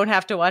you don't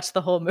have to watch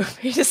the whole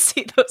movie to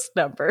see those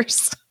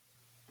numbers.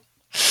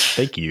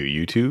 Thank you,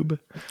 YouTube.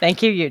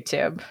 Thank you,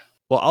 YouTube.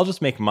 Well, I'll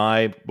just make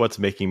my what's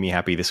making me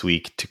happy this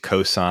week to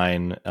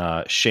co-sign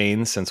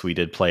Shane, since we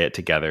did play it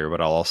together.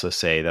 But I'll also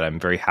say that I'm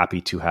very happy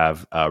to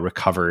have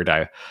recovered.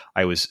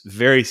 I was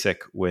very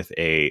sick with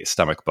a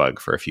stomach bug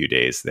for a few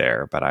days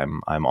there, but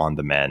I'm on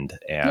the mend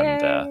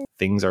and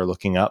things are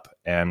looking up.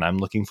 And I'm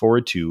looking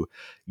forward to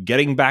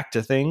getting back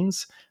to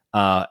things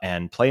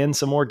and playing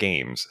some more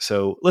games.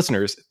 So,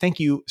 listeners, thank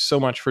you so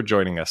much for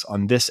joining us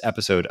on this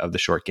episode of The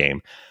Short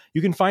Game.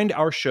 You can find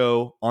our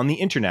show on the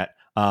internet.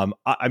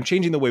 I'm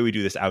changing the way we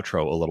do this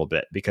outro a little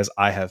bit because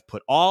I have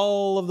put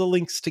all of the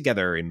links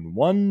together in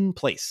one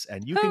place,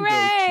 and you can go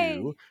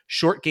to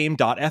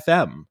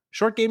shortgame.fm.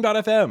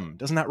 Shortgame.fm.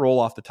 Doesn't that roll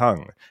off the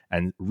tongue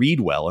and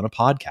read well in a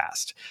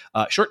podcast?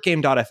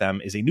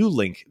 Shortgame.fm is a new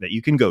link that you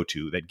can go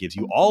to that gives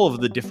you all of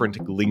the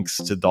different links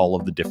to all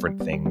of the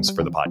different things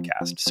for the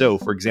podcast. So,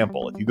 for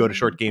example, if you go to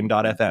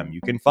shortgame.fm,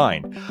 you can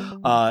find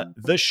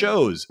the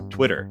show's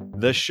Twitter,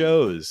 the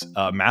show's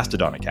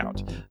Mastodon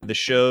account, the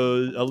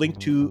show, a link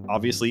to,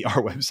 obviously,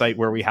 our website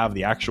where we have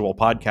the actual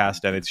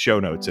podcast and its show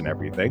notes and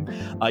everything.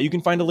 You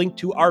can find a link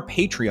to our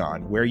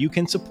Patreon where you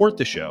can support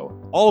the show.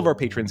 All of our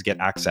patrons get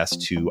access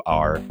to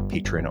our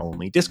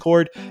patron-only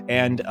Discord,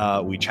 and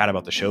we chat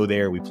about the show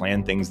there. We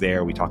plan things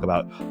there. We talk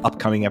about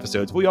upcoming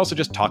episodes. But we also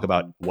just talk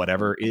about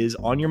whatever is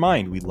on your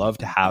mind. We love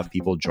to have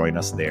people join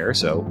us there,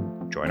 so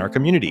join our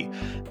community.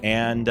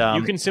 And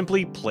you can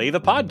simply play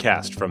the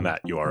podcast from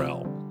that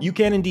URL. You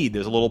can indeed.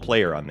 There's a little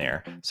player on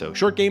there. So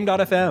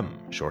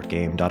shortgame.fm,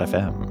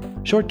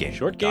 shortgame.fm,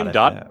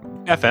 shortgame.fm.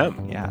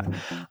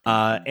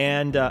 Yeah.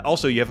 And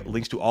also you have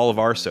links to all of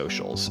our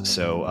socials.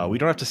 So we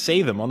don't have to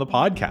say them on the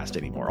podcast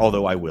anymore,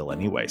 although I will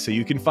anyway. So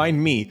you can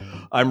find me.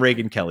 I'm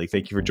Reagan Kelly.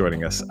 Thank you for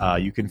joining us.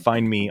 You can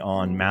find me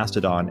on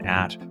Mastodon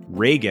at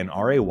Reagan,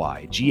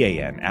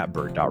 RAYGAN, at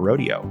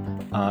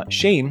bird.rodeo.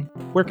 Shane,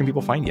 where can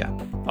people find you?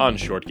 On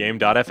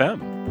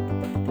shortgame.fm.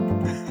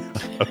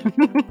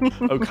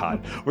 Oh,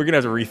 God. We're going to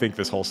have to rethink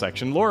this whole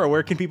section. Laura,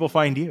 where can people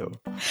find you?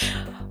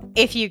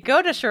 If you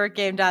go to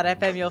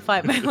shortgame.fm, you'll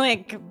find my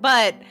link.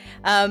 But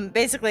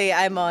basically,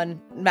 I'm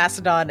on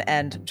Mastodon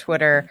and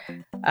Twitter.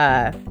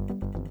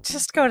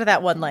 Just go to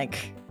that one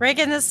link.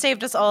 Reagan has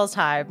saved us all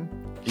time.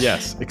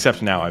 Yes,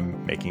 except now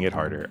I'm making it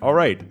harder. All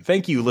right.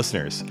 Thank you,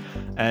 listeners.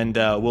 And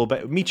we'll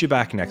meet you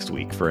back next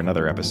week for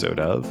another episode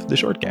of The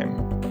Short Game.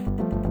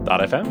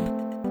 .fm.